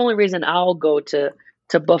why. Hmm. That's the only reason I'll go to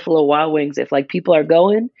Buffalo Wild Wings if like people are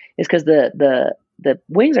going is because the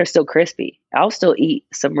wings are still crispy. I'll still eat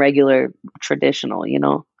some regular traditional.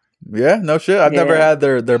 Yeah, no shit. I've never Yeah, had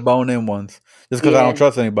their bone in ones just because I don't yeah.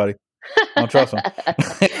 trust anybody. I don't trust them.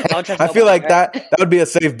 I don't trust I feel nobody, like right? that would be a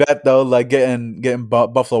safe bet though, like getting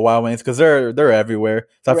Buffalo Wild Wings because they're everywhere.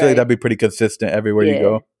 So I feel like Right. that'd be pretty consistent everywhere you Yeah.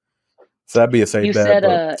 go. So that'd be a safe bet.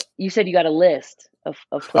 But You said you got a list of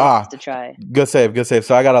places ah, to try. good save, good save.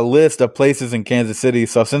 So I got a list of places in Kansas City.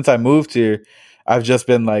 So since I moved here, I've just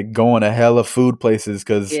been like going to hella food places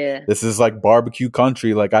because Yeah, this is like barbecue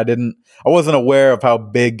country. Like I wasn't aware of how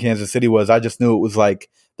big Kansas City was. I just knew it was like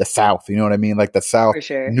the South. You know what I mean? Like the South for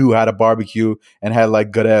sure. knew how to barbecue and had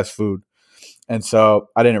like good ass food. And so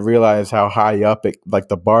I didn't realize how high up it like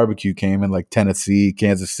the barbecue came in like Tennessee,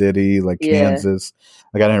 Kansas City, like Yeah, Kansas.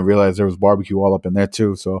 Like I didn't realize there was barbecue all up in there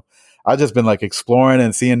too. So I've just been like exploring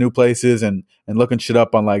and seeing new places and looking shit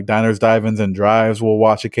up on like diners, dive-ins, and drives we'll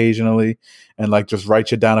watch occasionally and like just write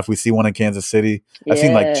shit down if we see one in Kansas City. I've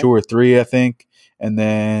seen like yeah, 2 or 3, I think. And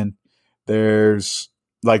then there's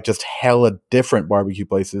like just hella different barbecue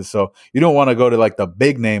places. So you don't want to go to like the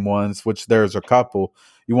big name ones, which there's a couple.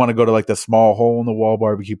 You want to go to like the small hole in the wall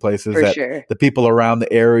barbecue places for that sure. the people around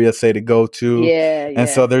the area say to go to. Yeah, And yeah,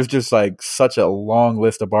 so there's just like such a long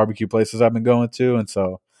list of barbecue places I've been going to. And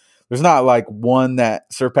so there's not like one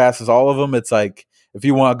that surpasses all of them. It's like if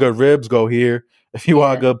you want good ribs, go here. If you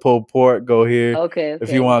want yeah. good pulled pork, go here. Okay, If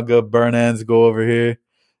you okay. want good burn ends, go over here.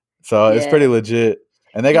 So it's pretty Yeah. legit.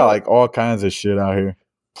 And they You got know, like all kinds of shit out here.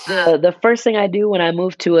 the first thing I do when I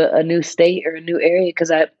move to a new state or a new area,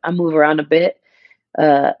 because I move around a bit,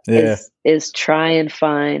 Yeah. is try and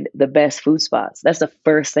find the best food spots. That's the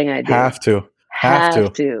first thing I do. Have to. Have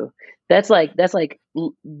Have to. to. That's like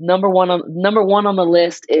number one on the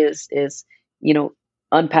list is you know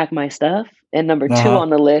unpack my stuff, and number two Uh-huh. on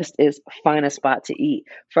the list is find a spot to eat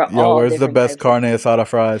for Yo, all where's the different best types of carne asada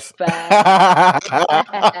fries? facts. Yo,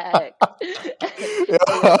 Hey yo,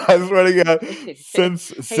 I swear to God, hey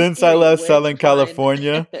since I Siri, left where Southern to find?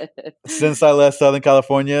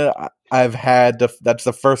 California, I've had that's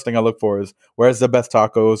the first thing I look for is where's the best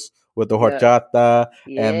tacos with the Yeah, horchata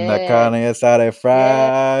and the yeah, carne asada yeah.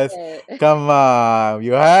 fries. Come on,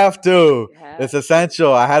 you have to. You have It's to.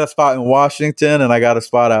 essential. I had a spot in Washington and I got a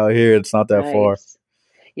spot out here. It's not that far. Nice.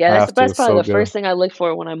 Yeah, I that's have to. that's It's probably so the good. first thing I look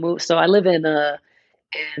for when I move. So I live in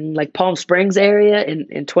like Palm Springs area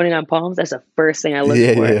in 29 Palms. That's the first thing I look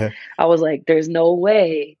Yeah, for. yeah. I was like, there's no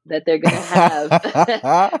way that they're gonna have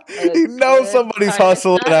a You know good somebody's carne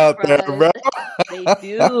hustling asada out there, fries. bro.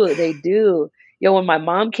 They do, they do. Yo, when my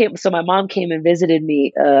mom came, so my mom came and visited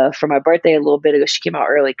me for my birthday a little bit ago. She came out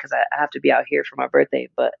early because I have to be out here for my birthday.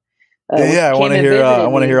 But Yeah, when yeah. she I want came to and hear. I visited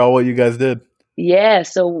want to hear me, all what you guys did. yeah,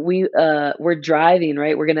 so we're driving,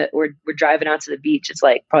 right? We're driving out to the beach. It's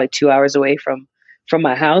like probably 2 hours away from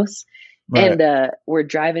my house. Right. And we're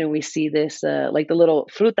driving and we see this like the little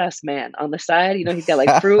frutas man on the side. You know, he's got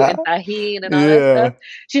like fruit and tahine and all that Yeah. stuff.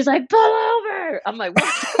 She's like, pull over. I'm like, what?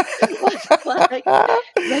 What the fuck?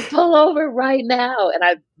 She's like, pull over right now. And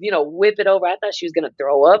I, whip it over. I thought she was gonna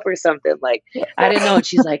throw up or something. Like, I didn't know. And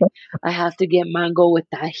she's like, I have to get mango with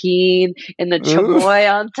tahine and the chamoy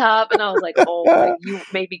on top. And I was like, oh my, you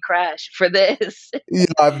made me crash for this. Yeah,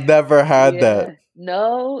 I've never had that. Yeah.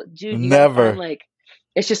 No, dude, you gotta find Never. like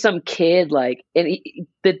it's just some kid like and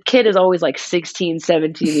the kid is always like 16,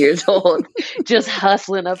 17 years old, just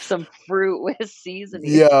hustling up some fruit with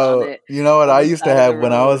seasonings on Yo, it you know what on I the used to side of the have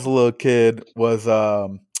when I was road. a little kid was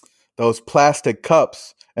those plastic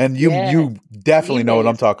cups, and Yeah. you definitely know what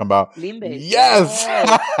I'm Limbes. talking about. Limbes. Yes,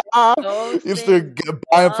 Yes. Those used to things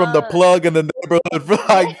buy them from the bust. plug in the neighborhood for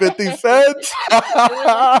like 50 Yes. cents. It was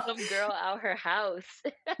like some girl out her house.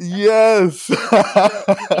 Yes. You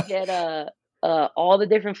could get all the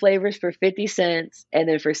different flavors for 50 cents, and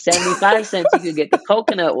then for 75 cents you could get the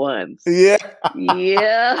coconut ones. Yeah.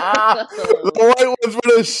 Yeah. The white ones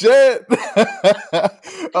for the shit.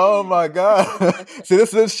 Oh my god. See,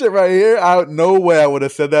 this shit right here. No way I would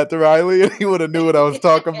have said that to Riley and he would have knew what I was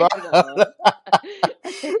talking about. No.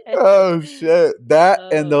 Oh shit. That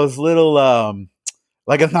and Oh. those little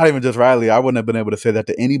like it's not even just Riley. I wouldn't have been able to say that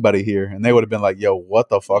to anybody here, and they would have been like, "Yo, what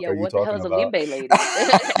the fuck Yeah, are you what the hell talking is a about?" limbe lady?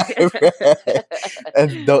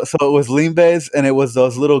 So it was limbes, and it was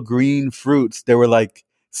those little green fruits. They were like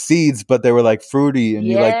seeds, but they were like fruity, and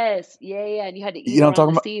you like, Yes, yeah, yeah, and you had to eat you know what around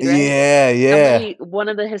I'm the talking seed, about? right? Yeah, yeah. Somebody, one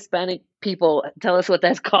of the Hispanic people, tell us what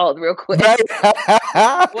that's called real quick. Right,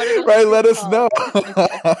 What are those right. Let fruits us know. called?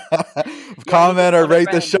 Yeah, you can Comment or comment, rate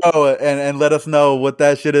the Brandon. show and let us know what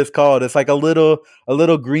that shit is called. It's like a little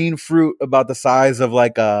green fruit about the size of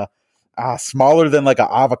like smaller than like an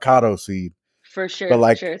avocado seed, For but sure, for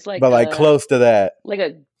like sure. It's but like close to that. like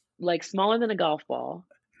a like smaller than a golf ball.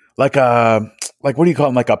 Like like what do you call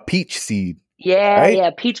them? Like a peach seed, Yeah, right? yeah,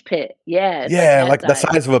 peach pit. Yeah, it's like Yeah, that like the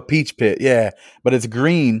size. size of a peach pit. Yeah, but it's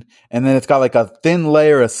green, and then it's got like a thin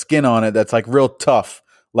layer of skin on it that's like real tough,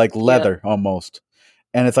 like Yep. leather almost.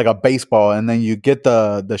 and it's like a baseball, and then you get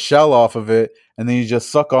the shell off of it, and then you just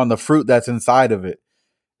suck on the fruit that's inside of it,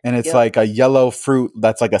 and it's Yep. like a yellow fruit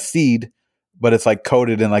that's like a seed, but it's like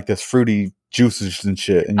coated in like this fruity juices and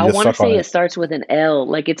shit, and you I just want to suck on say it it. starts with an L.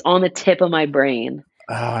 Like it's on the tip of my brain.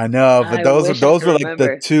 Ah, I know, but I wish I those could were like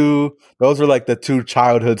remember. the two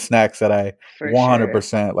childhood snacks that I For sure.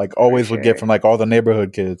 100% like For always would get sure. from like all the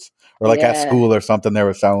neighborhood kids, or like at Yeah. school or something they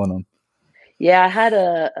were selling them. Yeah,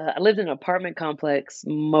 I lived in an apartment complex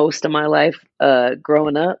most of my life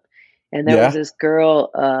growing up, and there was Yeah, this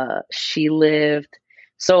girl she lived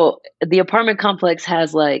so the apartment complex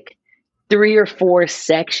has like 3 or 4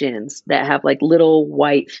 sections that have like little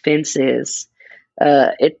white fences.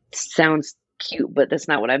 It sounds cute, but that's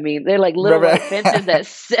not what I mean. They're like little white fences right, that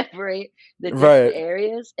separate the different right.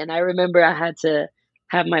 areas. And I remember I had to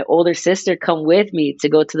have my older sister come with me to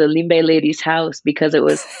go to the Limbe lady's house because it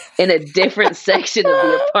was in a different section of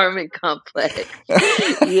the apartment complex.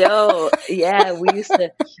 Yo, yeah,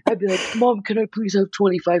 I'd be like, Mom, can I please have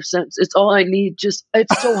 25 cents? It's all I need. Just,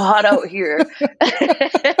 it's so hot out here.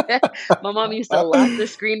 My mom used to lock the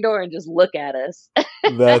screen door and just look at us.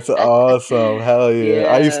 That's awesome. Hell yeah.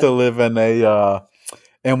 I used Yeah, to live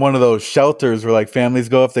in one of those shelters where like families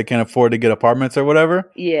go if they can't afford to get apartments or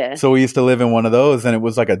whatever. yeah, So we used to live in one of those, and it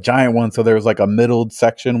was like a giant one. So there was like a middled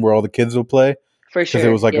section where all the kids would play for because it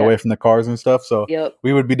sure. was like Yeah. away from the cars and stuff. So Yep.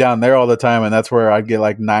 we would be down there all the time, and that's where I'd get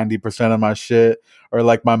like 90% of my shit. Or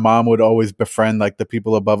like my mom would always befriend like the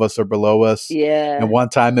people above us or below us. And Yeah. one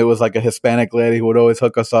time it was like a Hispanic lady who would always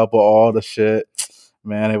hook us up with all the shit.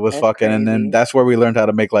 Man, it was That's fucking. And then crazy. that's where we learned how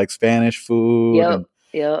to make like Spanish food. Yep. And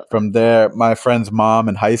Yep. from there, my friend's mom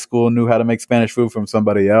in high school knew how to make Spanish food from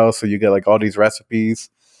somebody else. So you get like all these recipes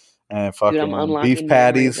and Dude, I'm fucking beef unlocking memories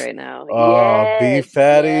patties. right now. Beef Yes.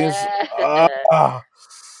 patties. Yeah. Yo, you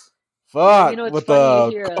Fuck. know it's With funny you the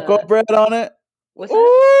hear cocoa bread on it. what's that?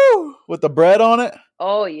 Ooh. With the bread on it.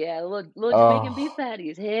 Oh yeah, little Jamaican Oh. beef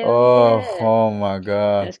patties. Hell yeah. Oh my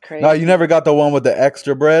God. That's No, you never crazy. got the one with the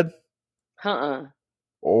extra bread? Uh-uh.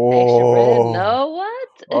 Extra bread? Oh. No, what?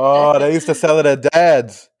 Oh, they used to sell it at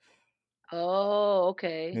Dad's. Oh,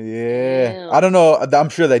 okay. Yeah. I don't Damn. know. I'm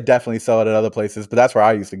sure they definitely sell it at other places, but that's where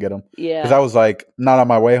I used to get them. Because I Yeah. was like not on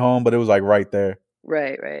my way home, but it was like right there.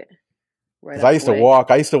 Right, right. Right Because I out the used to way. walk.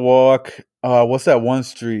 I used to walk. What's that one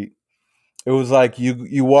street? It was like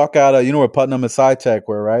you walk out of, you know where Putnam and SciTech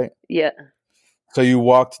were, right? Yeah. So you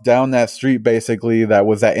walked down that street basically that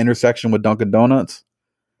was that intersection with Dunkin' Donuts.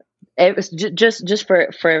 It was just for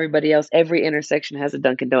everybody else. Every intersection has a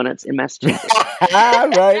Dunkin' Donuts in Massachusetts.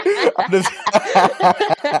 Right?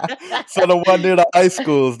 So the one near the high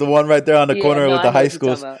schools, the one right there on the Yeah, corner no, with I the know high what you're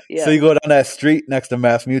talking schools. about. So Yeah. you go down that street next to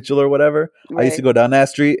Mass Mutual or whatever. I used to Right. go down that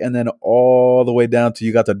street and then all the way down to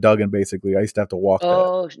you got to Duggan basically. I used to have to walk that.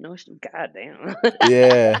 Oh no, goddamn.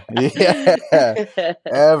 Yeah. Yeah.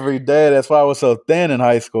 Every day. That's why I was so thin in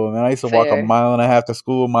high school, man. I used to walk a Fair. mile and a half to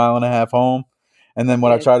school, mile and a half home. And then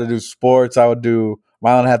when I Okay. tried to do sports, I would do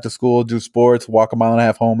mile and a half to school, do sports, walk a mile and a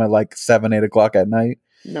half home at like 7, 8 o'clock at night.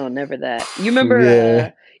 No, never that.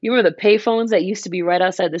 Yeah. You remember the payphones that used to be right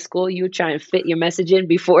outside the school? You would try and fit your message in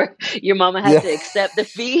before your mama had Yeah. to accept the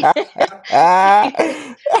fee.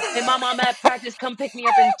 Hey mom, I'm at practice. Come pick me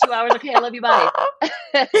up in 2 hours. Okay, I love you. Bye.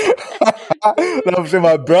 No, I'm saying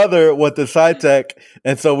my brother went to SciTech,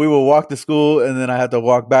 and so we would walk to school, and then I had to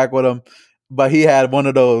walk back with him. But he had one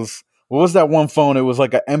of those. What was that one phone? It was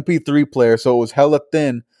like an MP3 player, so it was hella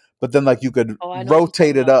thin, but then like you could Oh, I know what you're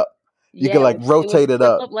rotate talking it about. up. You Yeah, could like it would rotate it flip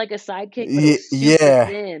up. up like a sidekick, but it was super Yeah,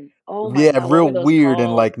 thin. Oh my yeah, God, what real were those weird and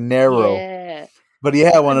called? like narrow. Yeah. But he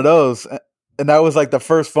had I one of rem those, and that was like the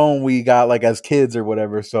first phone we got like as kids or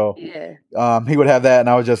whatever. So yeah. he would have that, and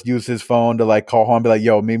I would just use his phone to like call home, and be like,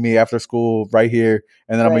 "Yo, meet me after school right here,"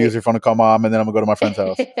 and then I'm gonna use Right. your phone to call mom, and then I'm gonna go to my friend's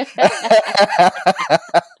house.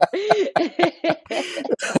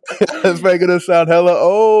 It's making us sound hella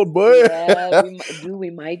old, boy. Yeah, we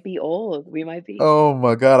might be old. We might be. Oh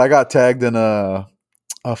my God, I got tagged in a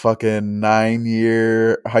fucking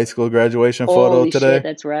 9-year high school graduation photo Holy shit, today.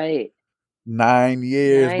 that's right. 9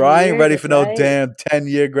 years, bro. Nine I ain't years, ready that's for no right. damn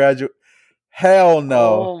 10-year graduate. Hell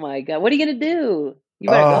no. Oh my God. What are you gonna do? You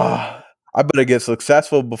better go. Ah, I better get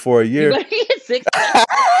successful before a You year. better get successful.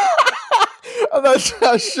 I'm not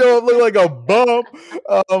trying to show up look like a bum.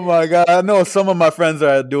 Oh my God. I know some of my friends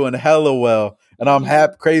are doing hella well. And I'm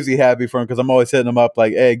Mhm. crazy happy for them because I'm always hitting them up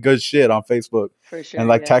like, hey, good shit on Facebook. For And sure,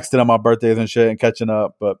 like yeah. texting them on birthdays and shit and catching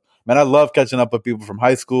up. But man, I love catching up with people from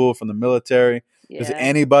high school, from the military. Just Yeah,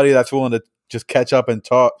 anybody that's willing to just catch up and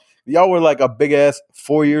talk. Y'all were like a big ass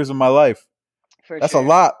 4 years of my life. for That's a sure.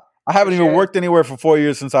 lot. I haven't even sure. worked anywhere for 4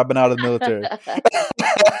 years since I've been out of the military.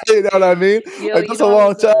 You know what I mean? Yo, Like, that's a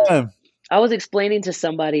long time. I was explaining to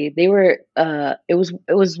somebody. They were it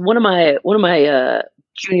was one of my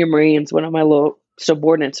junior Marines, one of my little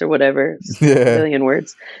subordinates or whatever, a Yeah. billion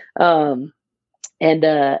words. Um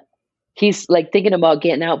and he's like thinking about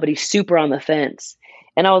getting out, but he's super on the fence.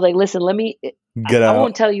 And I was like, listen, let me Get I out.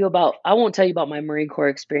 won't tell you about my Marine Corps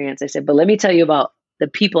experience. I said, but let me tell you about the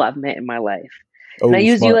people I've met in my life. And I Oh,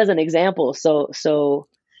 use you smart. as an example. So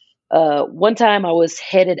one time I was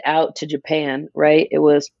headed out to Japan, right? It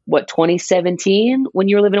was what, 2017 when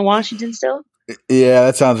you were living in Washington still? Yeah,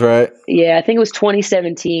 that sounds right. Yeah, I think it was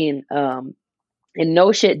 2017. And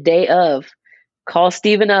no shit, day of, call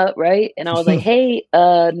Steven up, right? And I was like, hey,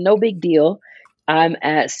 no big deal. I'm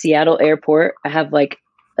at Seattle Airport. I have like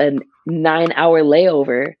a 9-hour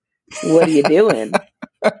layover. What are you doing?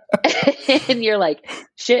 And you're like,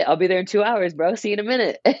 shit, I'll be there in 2 hours, bro. See you in a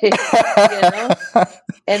minute. You know?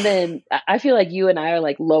 And then I feel like you and I are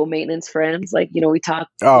like low maintenance friends. Like, we talk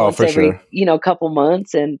Oh, once for every, sure. couple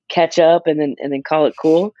months and catch up and then call it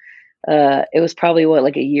cool. It was probably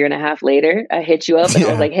like a year and a half later, I hit you up and I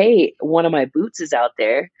was Yeah. like, hey, one of my boots is out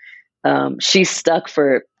there. She's stuck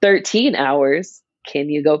for 13 hours. Can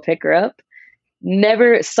you go pick her up?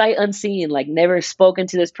 Never sight unseen, like never spoken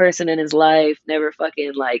to this person in his life, never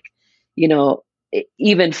fucking like, you know,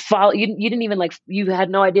 even follow. You didn't even like, you had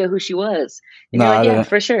no idea who she was. And No, you're like, I yeah, didn't.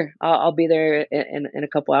 for sure. I'll be there in a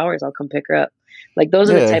couple hours. I'll come pick her up. Like those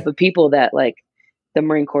are the Yeah. type of people that like the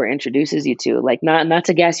Marine Corps introduces you to. Like not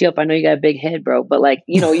to gas you up. I know you got a big head, bro, but like,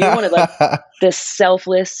 you're one of like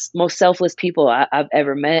the most selfless people I've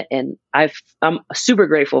ever met. And I'm super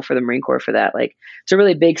grateful for the Marine Corps for that. Like it's a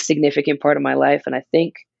really big, significant part of my life. And I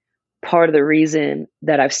think part of the reason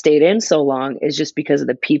that I've stayed in so long is just because of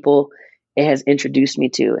the people it has introduced me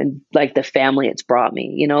to and like the family it's brought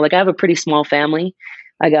me. Like I have a pretty small family.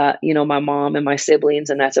 I got, my mom and my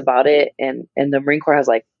siblings and that's about it. And the Marine Corps has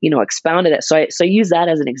like, expounded it. So I use that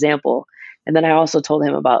as an example. And then I also told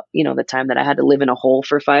him about, the time that I had to live in a hole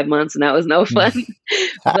for 5 months and that was no fun.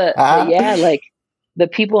 But yeah, like the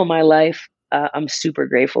people in my life, I'm super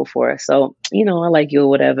grateful for. So, I like you or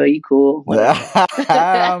whatever. You cool. Whatever.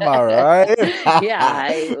 I'm all right.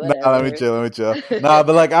 Yeah, Nah, let me whatever. chill. Let me chill. Nah,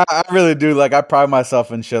 but like I really do. Like I pride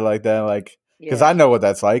myself in shit like that. Like because I Yeah. know what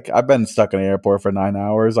that's like. I've been stuck in the airport for 9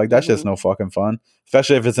 hours. Like that's just Hmm. no fucking fun.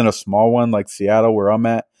 Especially if it's in a small one like Seattle where I'm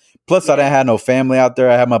at. Plus, I didn't Yeah. have no family out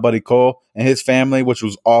there. I had my buddy Cole and his family, which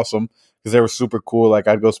was awesome because they were super cool. Like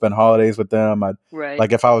I'd go spend holidays with them. I'd Right.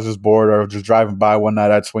 like if I was just bored or just driving by one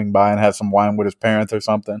night, I'd swing by and have some wine with his parents or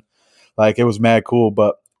something. Like it was mad cool.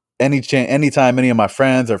 But anytime any of my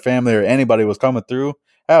friends or family or anybody was coming through,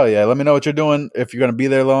 hell yeah, let me know what you're doing. If you're gonna be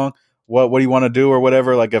there long, what do you want to do or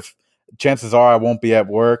whatever. Like if chances are I won't be at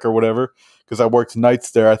work or whatever because I worked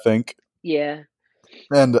nights there, I think. Yeah.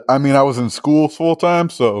 And I mean, I was in school full time,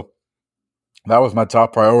 so that was my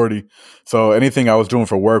top priority. So anything I was doing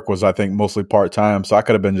for work was, I think, mostly part time. So I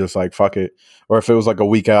could have been just like, fuck it. Or if it was like a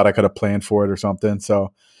week out, I could have planned for it or something.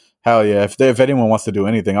 So hell yeah, if anyone wants to do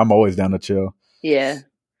anything, I'm always down to chill. Yeah. Yeah.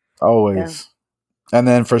 Always. And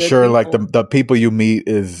then for Good sure, like people. the people you meet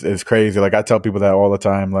is crazy. Like I tell people that all the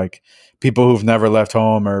time. Like people who've never left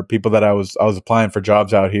home or people that I was applying for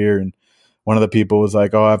jobs out here, and one of the people was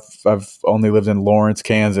like, "Oh, I've only lived in Lawrence,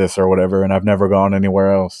 Kansas, or whatever, and I've never gone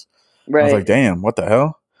anywhere else." I was like, Right. "Damn, what the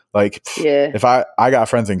hell?" Like, Yeah. if I got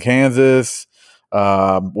friends in Kansas,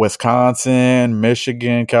 Wisconsin,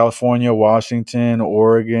 Michigan, California, Washington,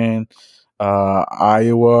 Oregon,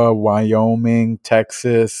 Iowa, Wyoming,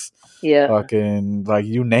 Texas, Yeah. fucking like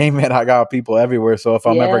you name it, I got people everywhere. So if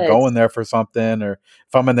I'm ever Yeah. going there for something, or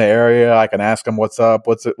if I'm in the area, I can ask them what's up,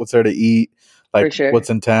 what's there to eat, For like sure. what's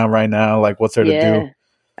in town right now, like what's there to do. Yeah.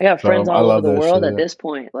 I got friends So I all over love the that world at shit. this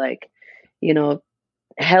point. Like, you know,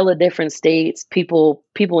 hella different states, people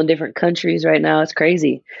in different countries right now. It's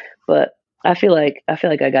crazy. But I feel like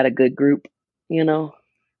I got a good group, good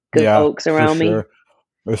Yeah, folks for around me. sure.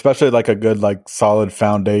 Especially like a good like solid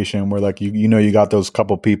foundation where like you got those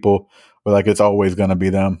couple people where like it's always gonna be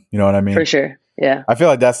them. You know what I For mean? sure. Yeah. I feel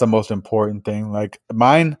like that's the most important thing. Like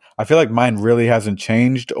mine, I feel like mine really hasn't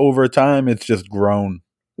changed over time. It's just grown.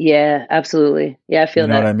 Yeah, absolutely. Yeah, I You feel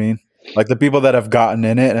know what that. I mean? Like the people that have gotten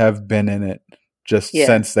in it have been in it just Yeah.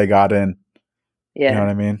 since they got in. You know what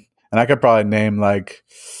Yeah. I mean? And I could probably name like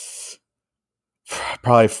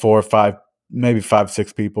probably 4 or 5, maybe 5,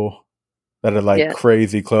 6 people. that are like Yeah.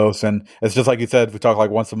 crazy close, and it's just like you said, we talk like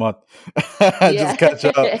once a month, Yeah. just catch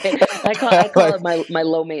up. I call Like, it my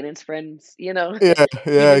low maintenance friends, you know. yeah,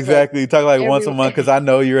 We yeah, just like exactly. You talk like once a every month because I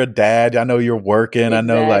know you're a dad. I know you're working. I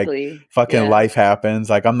know like exactly. fucking Yeah. life happens.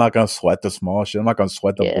 Like I'm not gonna sweat the small shit. I'm not gonna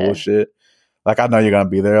sweat the Yeah. bullshit. Like I know you're gonna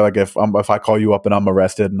be there. Like if I call you up and I'm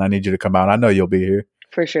arrested and I need you to come out, I know you'll be here.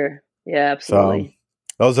 For sure. Yeah, So absolutely.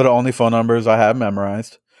 those are the only phone numbers I have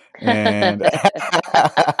memorized. And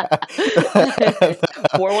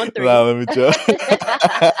 413. now let me chill.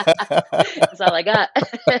 That's all I got.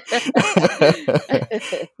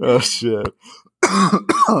 Oh shit.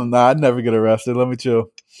 Nah, I'd never get arrested. Let me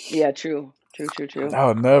chill. Yeah, true. True.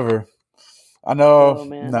 No, never. I know. Oh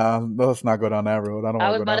man. Nah, let's not go down that road. I don't I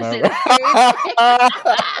want was to go about down to say that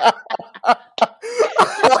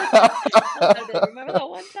that. Remember that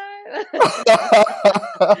one time?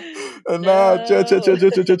 Nah, chill.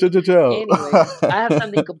 Anyway, I have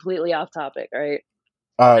something completely off topic, right?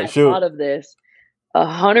 All I right, shoot. thought of this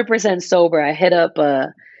 100% sober. I hit up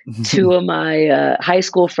two of my high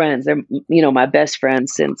school friends. They're my best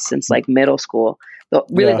friends since like middle school.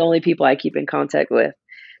 Really, Yeah. the only people I keep in contact with.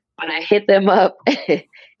 But I hit them up,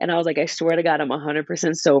 and I was like, I swear to God, I'm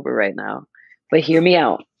 100% sober right now. But hear me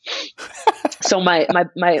out. So my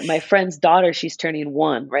friend's daughter, she's turning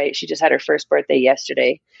 1, right? She just had her first birthday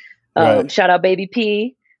yesterday. Right. Shout out baby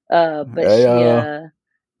P. But Hey, she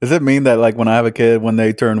does it mean that like when I have a kid, when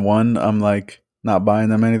they turn 1, I'm like not buying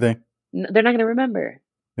them anything? they're not gonna remember.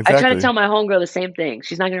 Exactly. I try to tell my homegirl the same thing.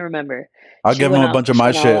 She's not gonna remember. I'll She give them went a out- bunch of she my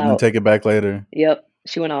went all shit and then out. take it back later. Yep,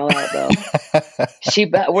 she went all out though.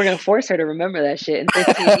 We're gonna force her to remember that shit in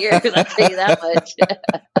 15 years. I'll tell you that much.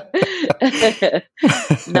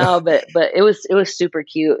 No, but it was super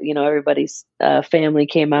cute. Everybody's family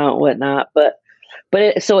came out and whatnot. But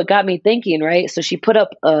so it got me thinking, right? So she put up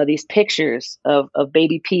these pictures of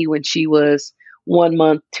baby P when she was 1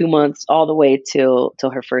 month, 2 months, all the way till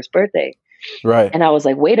her first birthday. Right. And I was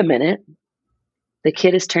like, wait a minute, the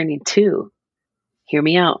kid is turning 2. Hear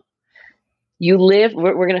me out. We're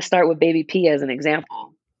going to start with baby P as an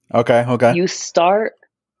example. Okay.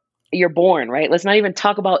 You're born, right? Let's not even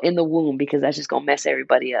talk about in the womb because that's just going to mess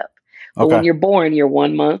everybody up. But Okay. when you're born, you're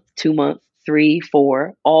 1 month, 2 months, 3,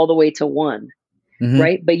 4, all the way to 1,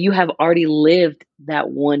 right? But you have already lived that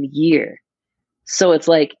 1 year. So it's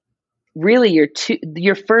like really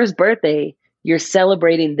your first birthday, you're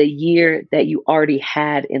celebrating the year that you already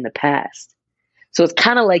had in the past. So it's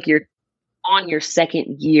kind of like you're on your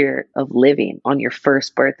second year of living on your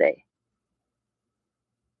first birthday.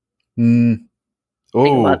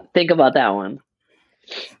 Oh. Think about that one.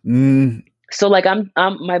 So like I'm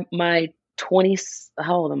my 20,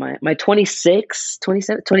 how old am I? My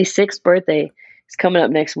 26th birthday is coming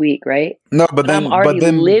up next week, right? No, but then I'm already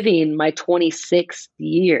living my 26th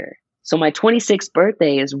year. So my 26th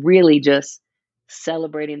birthday is really just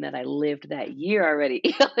celebrating that I lived that year already.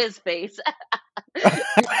 His face.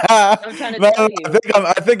 I'm trying to tell you.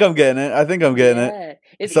 I think I'm getting it.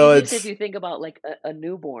 It's So easiest if you think about like a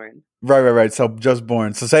newborn. Right. So just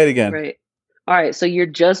born. So say it again. Right. All right. So you're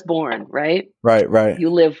just born, right? Right. You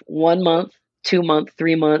live 1 month, 2 month,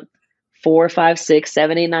 3 month, 4, 5, 6,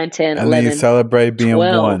 7, 8, 9, 10, and 11. then you celebrate being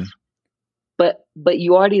 12. 1. But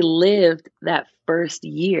you already lived that first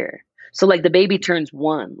year. So like the baby turns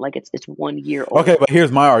 1, like it's 1 year old. Okay, but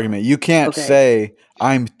here's my argument. You can't say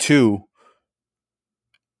I'm 2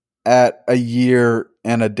 at a year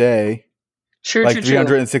and a day. True.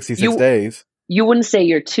 366 days. You wouldn't say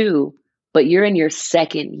you're 2, but you're in your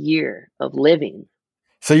second year of living.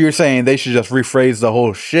 So you're saying they should just rephrase the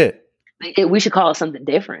whole shit. We should call it something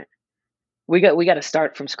different. We got to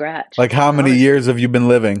start from scratch. Like how many years have you been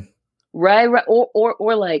living? Right.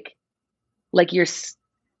 Or like you're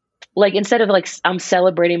like, instead of like I'm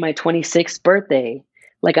celebrating my 26th birthday,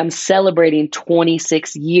 like I'm celebrating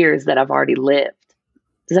 26 years that I've already lived.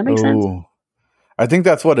 Does that make sense? I think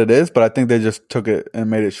that's what it is, but I think they just took it and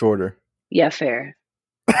made it shorter. Yeah, fair.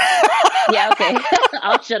 Yeah, okay.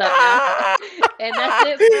 I'll shut up now. And that's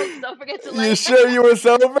it, folks. Don't forget to like. You sure you were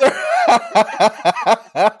sober?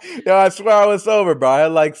 Yo, I swear I was sober, bro. I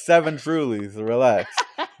had like 7 Trulies. Relax.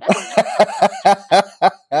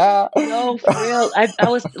 No, for real. I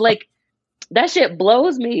was like, that shit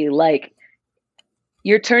blows me. Like,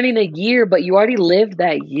 you're turning a year, but you already lived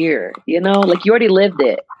that year. Like you already lived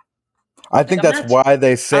it. I think that's why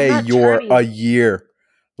they say you're a year,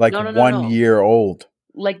 like No. 1 year old.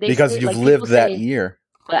 Like because you've lived that year.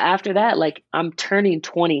 But after that, like I'm turning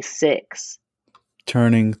 26.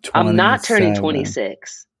 Turning 27. I'm not turning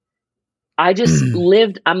 26. I just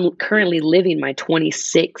I'm currently living my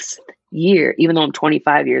 26th year, even though I'm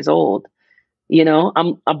 25 years old.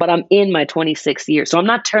 But I'm in my 26th year, so I'm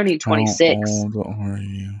not turning How 26. old are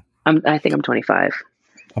you? I think I'm 25.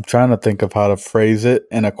 I'm trying to think of how to phrase it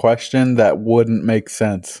in a question that wouldn't make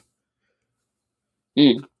sense.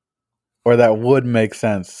 Mm. Or that would make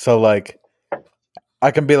sense. So like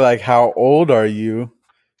I can be like, how old are you?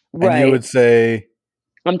 And you Right. would say,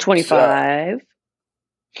 I'm 25.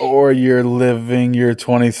 or you're living your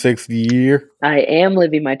 26th year. I am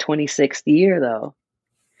living my 26th year, though.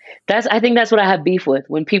 I think that's what I have beef with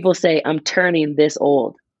when people say I'm turning this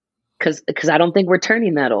old, because I don't think we're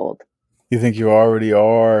turning that old. You think you already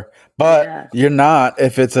are, but Yeah. you're not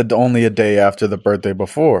if it's only a day after the birthday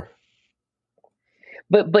before.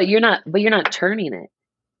 But you're not turning it,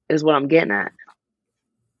 is what I'm getting at.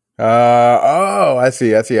 I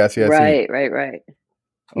see. Right.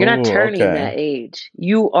 You're not Oh, turning okay. that age.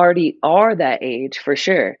 You already are that age for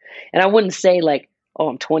sure. And I wouldn't say like, oh,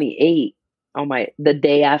 I'm 28 on the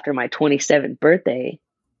day after my 27th birthday.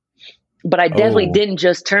 But I definitely Oh, didn't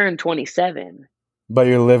just turn 27. but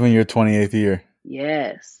you're living your 28th year.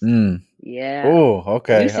 Yes. Mm. Yeah. Oh,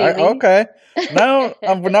 okay. You see me? Okay. Now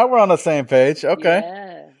we're on the same page. Okay.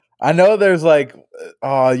 Yeah. I know there's like,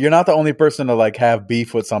 you're not the only person to like have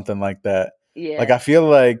beef with something like that. Yeah. Like I feel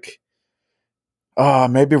like,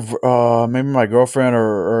 maybe my girlfriend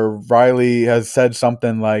or Riley has said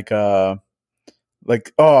something like Riley's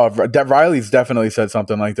definitely said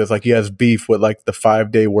something like this. Like he has beef with like the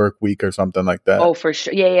 5-day work week or something like that. Oh, for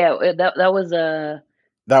sure. Yeah. That was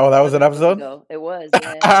That was an episode ago. It was.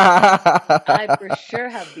 Yeah. I for sure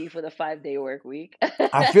have beef with a 5-day work week.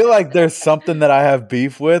 I feel like there's something that I have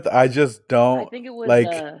beef with. I just don't I think it was. like.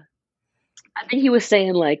 I think he was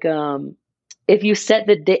saying like, if you set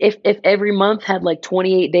the day, if every month had like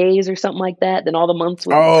 28 days or something like that, then all the months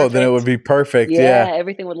would be perfect. Then it would be perfect. Yeah, Yeah.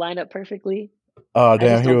 everything would line up perfectly. Oh I damn,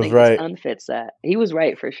 just he don't was think right. the sun fits that. He was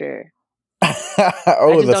right for sure.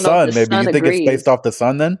 The sun. Maybe you think it's based off the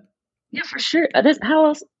sun then? Yeah, for sure. How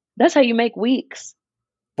else? That's how you make weeks.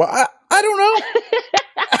 Well, I don't know.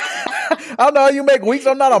 I don't know how you make weeks.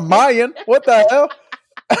 I'm not a Mayan. What the hell?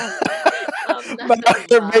 I'm out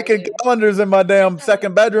there making calendars in my damn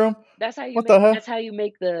second bedroom. That's how you what the hell? That's how you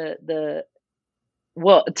make the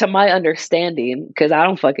well, to my understanding, because I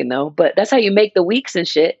don't fucking know, but that's how you make the weeks and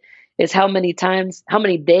shit, is how many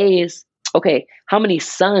days, okay, how many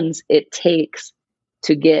suns it takes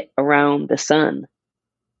to get around the sun.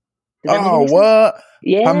 Oh, what?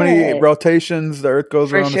 Yeah. How many rotations the Earth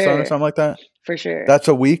goes around the sun or something like that? For sure. That's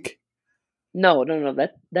a week? No.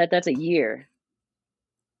 That's a year.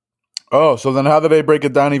 Oh, so then how do they break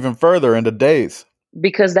it down even further into days?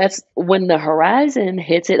 Because that's when the horizon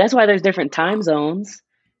hits it. That's why there's different time zones.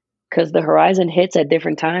 Because the horizon hits at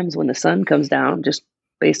different times when the sun comes down, just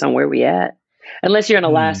based on where we at. Unless you're in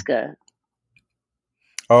Alaska.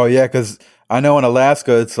 Oh, yeah, because I know in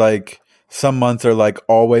Alaska, it's like some months are like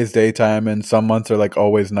always daytime and some months are like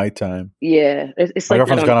always nighttime. Yeah. It's my like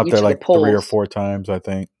girlfriend's gone up there like 3 or 4 times, I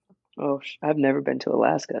think. Oh, I've never been to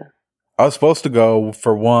Alaska. I was supposed to go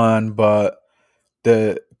for one, but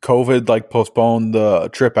the COVID like postponed the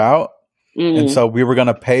trip out. And so we were going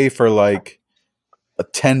to pay for like a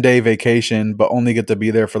 10-day vacation, but only get to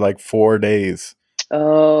be there for like 4 days.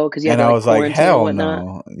 Oh, because I was like, hell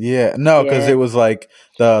no. Yeah, no, because it was like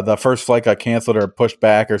the first flight got canceled or pushed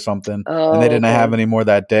back or something, and they didn't have any more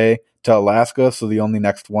that day to Alaska. So the only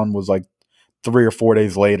next one was like 3 or 4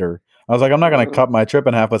 days later. I was like, I'm not gonna cut my trip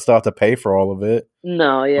in half, but still have to pay for all of it.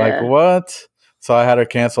 No, yeah. Like what? So I had her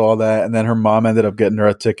cancel all that, and then her mom ended up getting her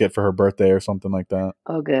a ticket for her birthday or something like that.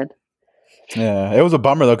 Oh, good. Yeah, it was a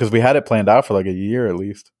bummer though because we had it planned out for like a year at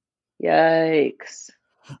least. Yikes.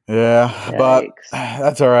 Yeah, but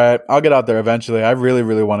that's all right. I'll get out there eventually. I really,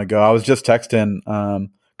 really want to go. I was just texting a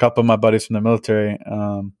couple of my buddies from the military,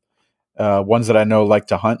 ones that I know like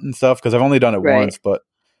to hunt and stuff because I've only done it once, but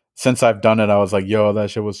since I've done it, I was like, yo,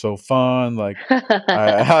 that shit was so fun. Like,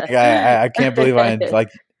 I can't believe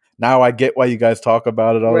now I get why you guys talk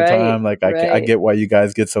about it all the time. Like, I get why you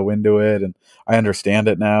guys get so into it, and I understand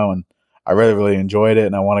it now, and I really, really enjoyed it,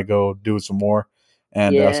 and I want to go do some more.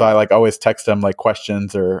 And so I like always text them like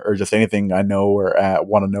questions or just anything I know or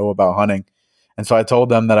want to know about hunting. And so I told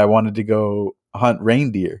them that I wanted to go hunt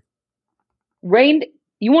reindeer.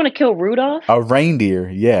 You want to kill Rudolph? A reindeer,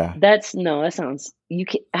 yeah. That sounds.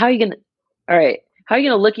 How are you gonna? All right, how are you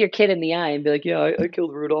gonna look your kid in the eye and be like, "Yeah, I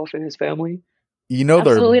killed Rudolph and his family"? You know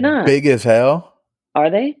Absolutely they're not. Big as hell. Are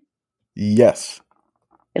they? Yes.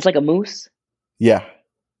 It's like a moose. Yeah.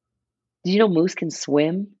 Did you know moose can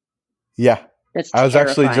swim? Yeah. I was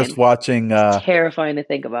actually just watching. Terrifying to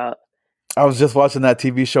think about. I was just watching that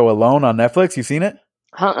TV show Alone on Netflix. You seen it?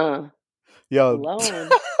 Yo, Alone.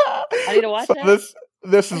 I need to watch So that.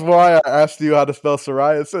 this is why I asked you how to spell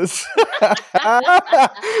psoriasis.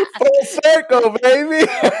 Full circle, baby.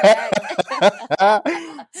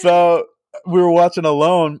 So we were watching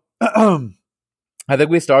Alone. I think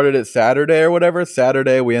we started it Saturday or whatever.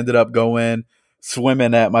 Saturday, we ended up going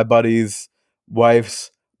swimming at my buddy's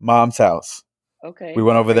wife's mom's house. Okay. We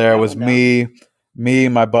went over there. It was me,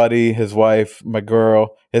 my buddy, his wife, my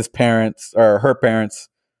girl, his parents, or her parents,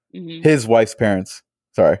 his wife's parents.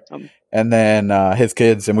 Sorry. And then his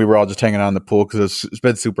kids, and we were all just hanging out in the pool because it's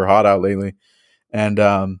been super hot out lately. And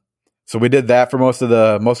so we did that for most of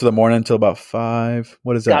the morning until about 5.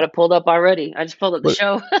 What is that? Got it pulled up already. I just pulled up the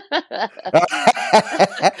show.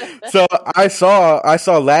 So I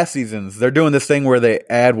saw last season's. They're doing this thing where they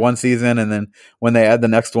add one season, and then when they add the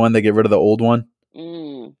next one, they get rid of the old one.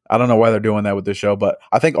 I don't know why they're doing that with the show, but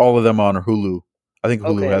I think all of them are on Hulu. I think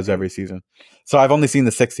Hulu has every season. So I've only seen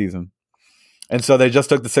the 6th season. And so they just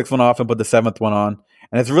took the 6th one off and put the 7th one on.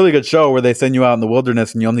 And it's a really good show where they send you out in the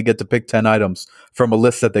wilderness and you only get to pick 10 items from a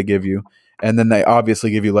list that they give you. And then they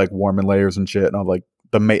obviously give you like warming layers and shit and all like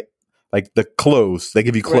the clothes. They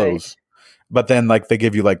give you clothes. Right. But then like they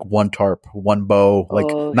give you like one tarp, one bow,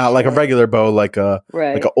 like not like a regular bow, like a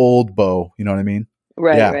like an old bow, you know what I mean?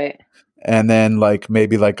 Right. And then like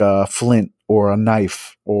maybe like a flint or a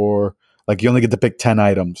knife, or like you only get to pick 10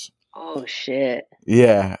 items. Oh shit.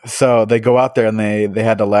 Yeah. So they go out there and they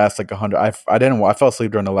had to last like 100. I fell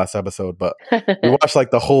asleep during the last episode, but we watched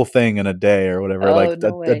like the whole thing in a day or whatever,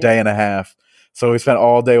 a day and a half. So we spent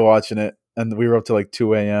all day watching it, and we were up to like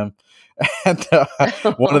 2 a.m. And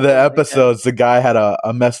one of the episodes, the guy had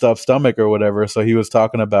a messed up stomach or whatever. So he was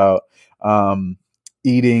talking about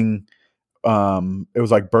eating, it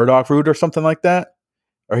was like burdock root or something like that.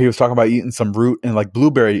 Or he was talking about eating some root and like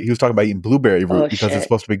blueberry. He was talking about eating blueberry root because it's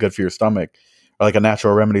supposed to be good for your stomach, or like a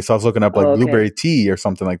natural remedy. So I was looking up like blueberry tea or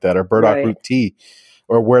something like that, or burdock root tea,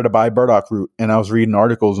 or where to buy burdock root. And I was reading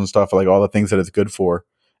articles and stuff like all the things that it's good for.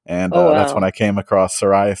 And that's when I came across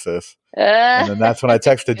psoriasis. And then that's when I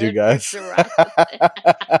texted you guys.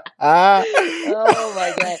 Oh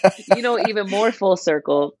my God. You know, even more full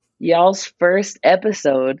circle, y'all's first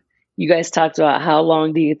episode, you guys talked about how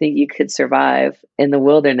long do you think you could survive in the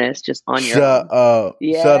wilderness just on your own?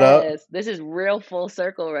 Yes. Shut up. This is real full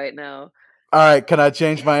circle right now. All right, can I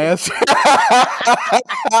change my answer?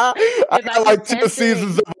 I got like 2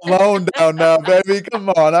 seasons of Alone down now, baby. Come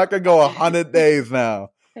on, I could go 100 days now.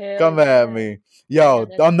 Come at me. Yo,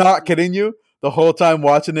 I'm not kidding you. The whole time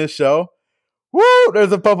watching this show, woo,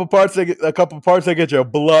 there's a couple parts that get your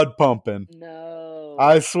blood pumping. No.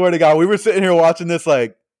 I swear to God, we were sitting here watching this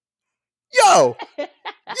like, yo,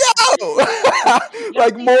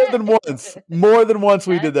 like more than once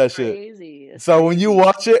we did that shit. So when you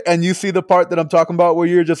watch it and you see the part that I'm talking about where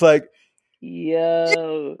you're just like,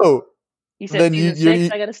 yo, you said then season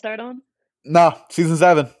 6 I gotta start on? Nah, season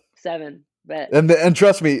 7. 7, bet. And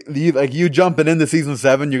trust me, you jumping into season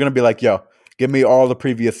 7, you're gonna be like, yo, give me all the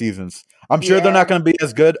previous seasons. I'm sure they're not gonna be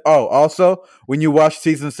as good. Oh, also, when you watch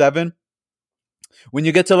season 7, when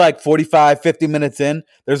you get to like 45, 50 minutes in,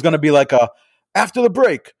 there's going to be like after the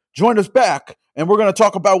break, join us back, and we're going to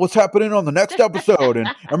talk about what's happening on the next episode, and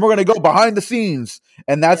we're going to go behind the scenes.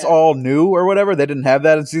 And that's all new or whatever. They didn't have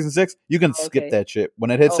that in season 6. You can skip that shit.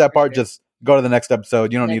 When it hits that part, just go to the next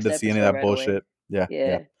episode. You don't need to see any of that bullshit. Yeah.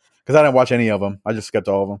 Because I didn't watch any of them. I just skipped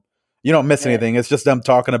all of them. You don't miss anything. It's just them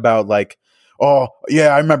talking about like, oh, yeah,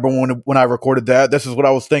 I remember when I recorded that. This is what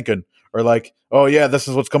I was thinking. Or like, oh, yeah, this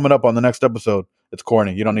is what's coming up on the next episode. It's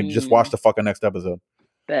corny. You don't need to just watch the fucking next episode.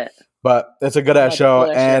 Bet. But it's a good ass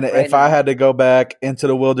show. And if I had to go back into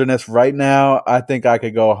the wilderness right now, I think I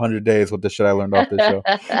could go 100 days with the shit I learned off this show.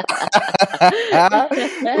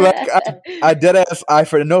 I did ask. I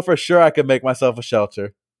know for sure I could make myself a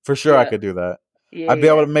shelter. For sure I could do that. I'd be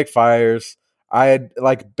able to make fires. I had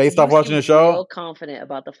like based off watching the show. Real confident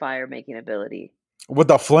about the fire making ability. With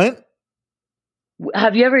the flint?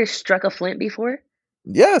 Have you ever struck a flint before?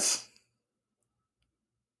 Yes.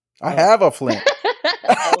 I have a flint.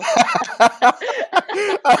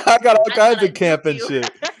 I got all kinds of camping shit.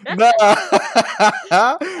 Nah.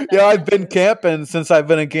 Yeah, I've been camping since I've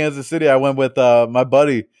been in Kansas City. I went with my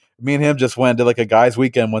buddy. Me and him just did like a guys'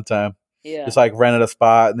 weekend one time. Yeah. Just like rented a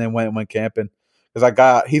spot and then went camping.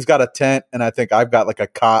 Because he's got a tent and I think I've got like a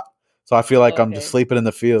cot. So I feel like I'm just sleeping in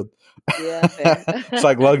the field. Yeah, fair. It's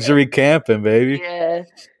like luxury camping, baby. Yeah.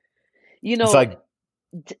 You know, it's like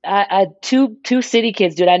I two city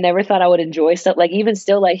kids, dude. I never thought I would enjoy stuff. Like even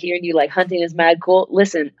still, like hearing you like hunting is mad cool.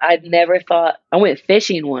 Listen, I'd never thought. I went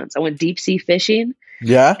fishing once. I went deep sea fishing.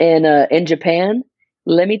 Yeah. In Japan.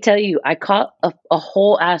 Let me tell you, I caught a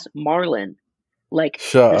whole ass marlin. like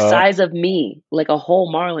Shut the up. size of me, like a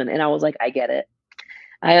whole marlin. And I was like, I get it.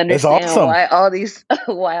 I It's understand awesome. why all these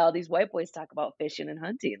why all these white boys talk about fishing and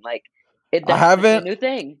hunting. Like I that's the haven't. new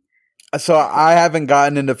thing. So I haven't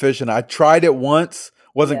gotten into fishing. I tried it once.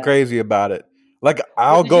 Wasn't Yeah. crazy about it. Like Well,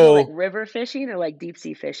 I'll did you go like go. river fishing or like deep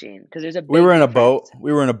sea fishing? Because there's a We big were in a boat. difference.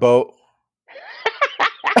 We were in a boat.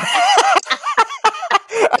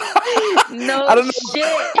 I No don't know.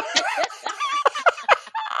 shit.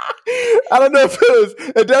 I don't know if it was.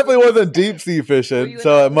 It definitely wasn't deep sea Were fishing, you in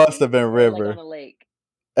so the it must have ocean been or like on river. a lake?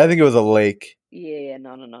 I think it was a lake. Yeah,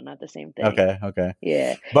 no, not the same thing. Okay, okay.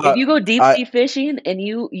 Yeah. If But you go deep I sea fishing and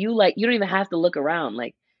you like you don't even have to look around.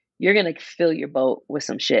 Like you're gonna fill your boat with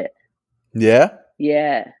some shit. yeah,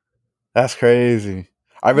 Yeah. that's crazy.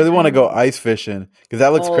 I Yeah, really I want to go know. ice fishing because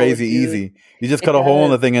that looks Oh, crazy dude, easy. You just it cut a hole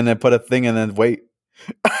in does. the thing and then put a thing and then wait.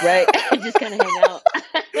 Right? Just kind of hang out.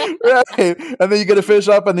 Right, and then you get a fish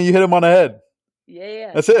up and then you hit him on the head.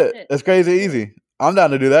 Yeah, That's that's it. it. That's crazy That's it. easy. I'm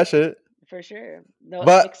down to do that shit. For sure. No,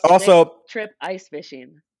 But next also, trip ice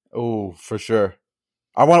fishing. oh, for sure.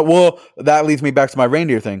 I want. Well, that leads me back to my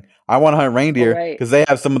reindeer thing. I want to hunt Oh, reindeer right. because they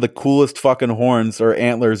have some of the coolest fucking horns or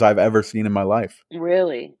antlers I've ever seen in my life.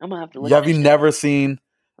 Really? I'm gonna have to look Yeah, have that you shit up. never seen?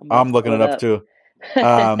 I'm about I'm to looking pull it it up up. too.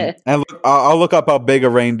 And look, I'll look up how big a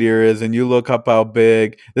reindeer is, and you look up how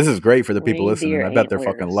big. This is great for the people listening. Reindeer I bet they're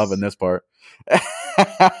fucking loving antlers. this part.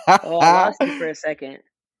 Oh, I lost you for a second.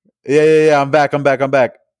 Yeah. I'm back.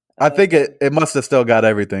 I think Okay. it must have still got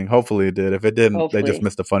everything. Hopefully it did. If it didn't, they just Hopefully.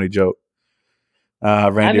 missed a funny joke. I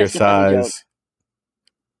Reindeer missed a funny joke. size.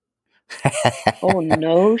 Oh,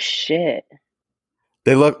 no shit.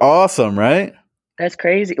 They look awesome, right? That's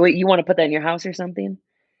crazy. Wait, you want to put that in your house or something?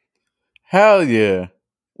 Hell yeah.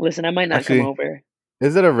 Listen, I might not come Actually, over.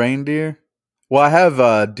 is it a reindeer? Well, I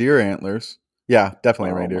have deer antlers. Yeah,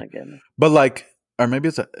 definitely a Oh my reindeer. goodness. But like, or maybe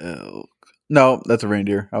it's a elk. No, that's a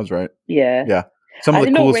reindeer. I was right. Yeah. Yeah. Some I of the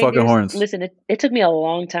didn't know coolest fucking reindeers. horns. Listen, it took me a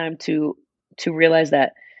long time to realize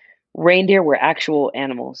that reindeer were actual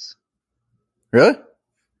animals. Really?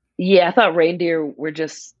 Yeah, I thought reindeer were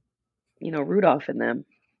just, Rudolph and them.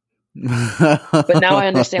 But now I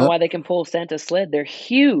understand why they can pull Santa's sled. They're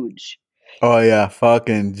huge. Oh yeah,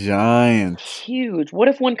 fucking giants. Huge. What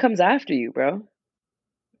if one comes after you, bro?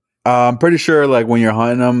 I'm pretty sure like when you're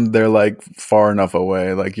hunting them, they're like far enough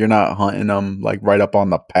away. Like you're not hunting them like right up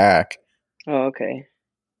on the pack. Oh, okay.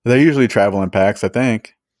 They're usually traveling packs, I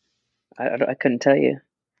think. I couldn't tell you.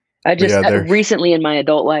 I But just yeah, they're. recently in my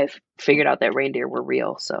adult life figured out that reindeer were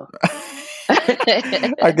real. So,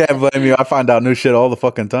 I can't blame you. I find out new shit all the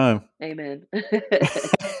fucking time. amen.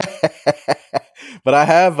 But I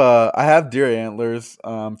have deer antlers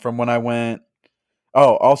from when I went.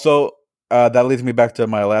 Oh, also that leads me back to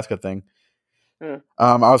my Alaska thing.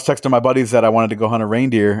 I was texting my buddies that I wanted to go hunt a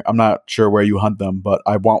reindeer. I'm not sure where you hunt them, but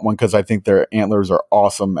I want one because I think their antlers are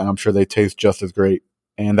awesome, and I'm sure they taste just as great.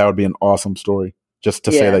 And that would be an awesome story, just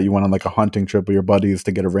to say Yeah. that you went on like a hunting trip with your buddies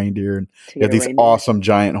to get a reindeer, and To you have get a these reindeer. awesome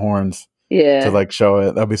giant horns Yeah. to like show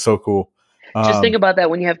it. That'd be so cool. Just think about that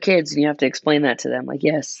when you have kids and you have to explain that to them. Like,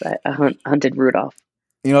 yes, I hunted Rudolph.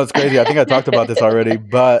 You know, it's crazy. I think I talked about this already,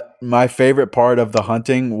 but my favorite part of the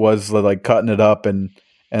hunting was like cutting it up and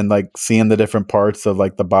like seeing the different parts of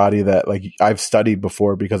like the body that like I've studied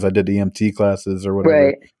before because I did EMT classes or whatever.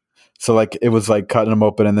 Right. So like it was like cutting them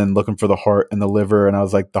open and then looking for the heart and the liver, and I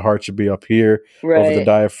was like the heart should be up here over the Right.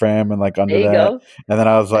 diaphragm and like under There you that. go. And then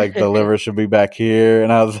I was like the liver should be back here,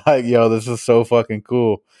 and I was like, yo, this is so fucking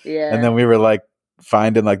cool. Yeah. And then we were like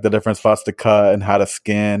finding like the different spots to cut and how to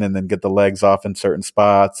skin and then get the legs off in certain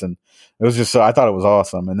spots, and it was just so I thought it was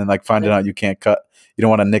awesome. And then like finding out you can't cut, you don't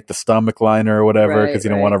want to nick the stomach liner or whatever because Right, you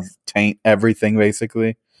don't right. want to taint everything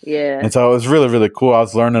basically. Yeah. And so it was really, really cool. I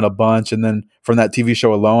was learning a bunch. And then from that TV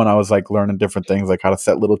show alone, I was like learning different things, like how to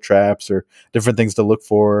set little traps or different things to look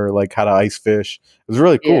for, like how to ice fish. It was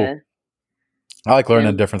really cool. Yeah. I like learning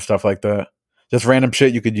Yeah. different stuff like that. Just random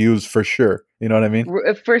shit you could use for sure. You know what I mean?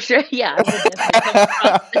 For sure. Yeah. I would definitely come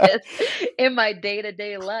across this in my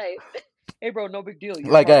day-to-day life. Hey, bro, no big deal.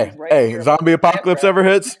 Your Like, heart is right hey, here zombie above the apocalypse diaphragm.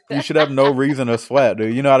 ever hits, you should have no reason to sweat,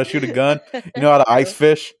 dude. You know how to shoot a gun. You know how to ice True.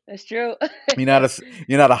 fish. That's true. You know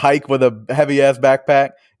how to hike with a heavy ass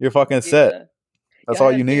backpack. You're fucking set. Yeah. That's I all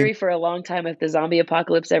had you a theory need. for a long time. If the zombie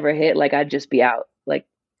apocalypse ever hit, like I'd just be out. Like,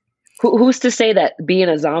 who's to say that being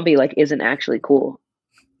a zombie like isn't actually cool?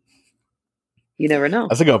 You never know.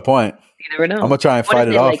 That's a good point. You never know. I'm gonna try and What fight if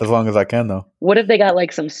it they, off like- as long as I can, though. What if they got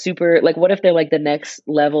like some super, like, what if they're like the next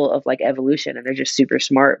level of like evolution and they're just super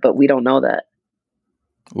smart, but we don't know that?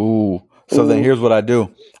 Ooh. So then Ooh. here's what I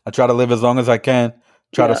do. I try to live as long as I can.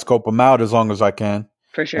 Try to Yeah. scope them out as long as I can.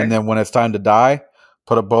 For sure. And then when it's time to die,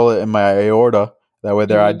 put a bullet in my aorta That way,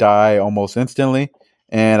 there I die almost instantly,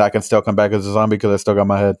 and I can still come back as a zombie because I still got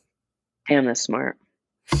my head. Damn, that's smart.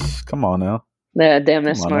 Come on now. Yeah, damn,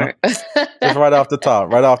 that's smart. Just right off the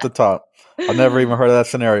top. I've never even heard of that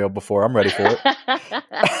scenario before. I'm ready for it.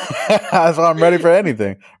 So I'm ready for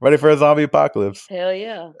anything. Ready for a zombie apocalypse. Hell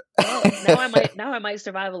yeah. Well, now I might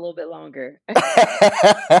survive a little bit longer. You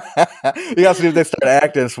gotta see if they start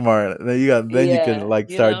acting smart. Then you can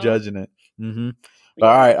start judging it. Mm-hmm. But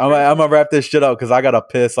all right, I'm gonna wrap this shit up because I gotta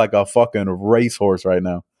piss like a fucking racehorse right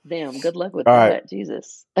now. Damn, good luck with that. Right.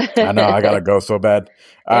 Jesus. I know, I gotta go so bad.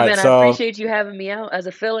 All right, man, I appreciate you having me out as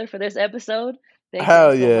a filler for this episode. Thank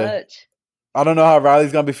you so much. I don't know how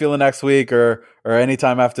Riley's gonna be feeling next week or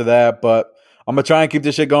anytime after that, but I'm gonna try and keep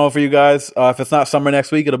this shit going for you guys. If it's not summer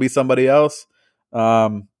next week, it'll be somebody else.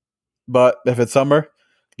 But if it's summer,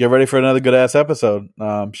 get ready for another good ass episode.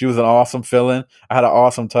 She was an awesome fill-in. I had an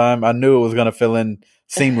awesome time. I knew it was gonna fill in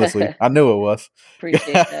seamlessly. I knew it was.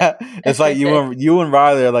 Appreciate that. It's like you and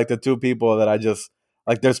Riley are like the two people that I just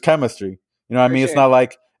like. There's chemistry. You know what I mean? Sure.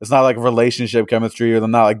 It's not like relationship chemistry, or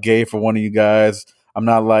I'm not like gay for one of you guys. I'm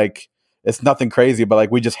not like. It's nothing crazy, but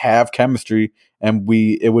like we just have chemistry, and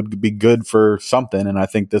it would be good for something. And I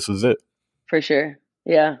think this was it. For sure.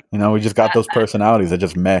 Yeah. You know, we just got those personalities that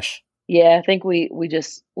just mesh. Yeah, I think we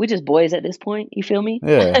just boys at this point. You feel me?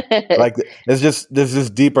 Yeah. Like there's this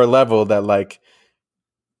deeper level that like,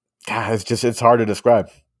 God, it's hard to describe.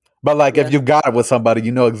 But like if you've got it with somebody,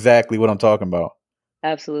 you know exactly what I'm talking about.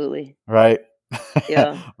 Absolutely. Right.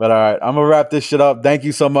 Yeah. But all right, I'm gonna wrap this shit up. Thank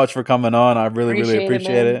you so much for coming on. I really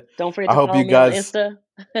appreciate it. Don't forget to follow me on Insta.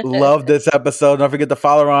 Love this episode. Don't forget to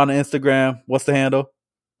follow her on Instagram. What's the handle?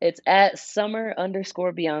 It's at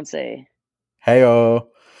 @summer_Beyonce. Heyo.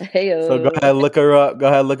 Heyo. So go ahead, look her up.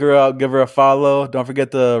 Give her a follow. Don't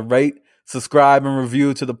forget to rate, subscribe, and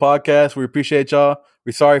review to the podcast. We appreciate y'all.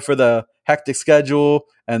 We're sorry for the hectic schedule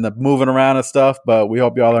and the moving around and stuff, but we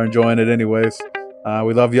hope y'all are enjoying it anyways.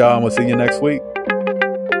 We love y'all, and we'll see you next week.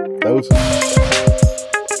 Those.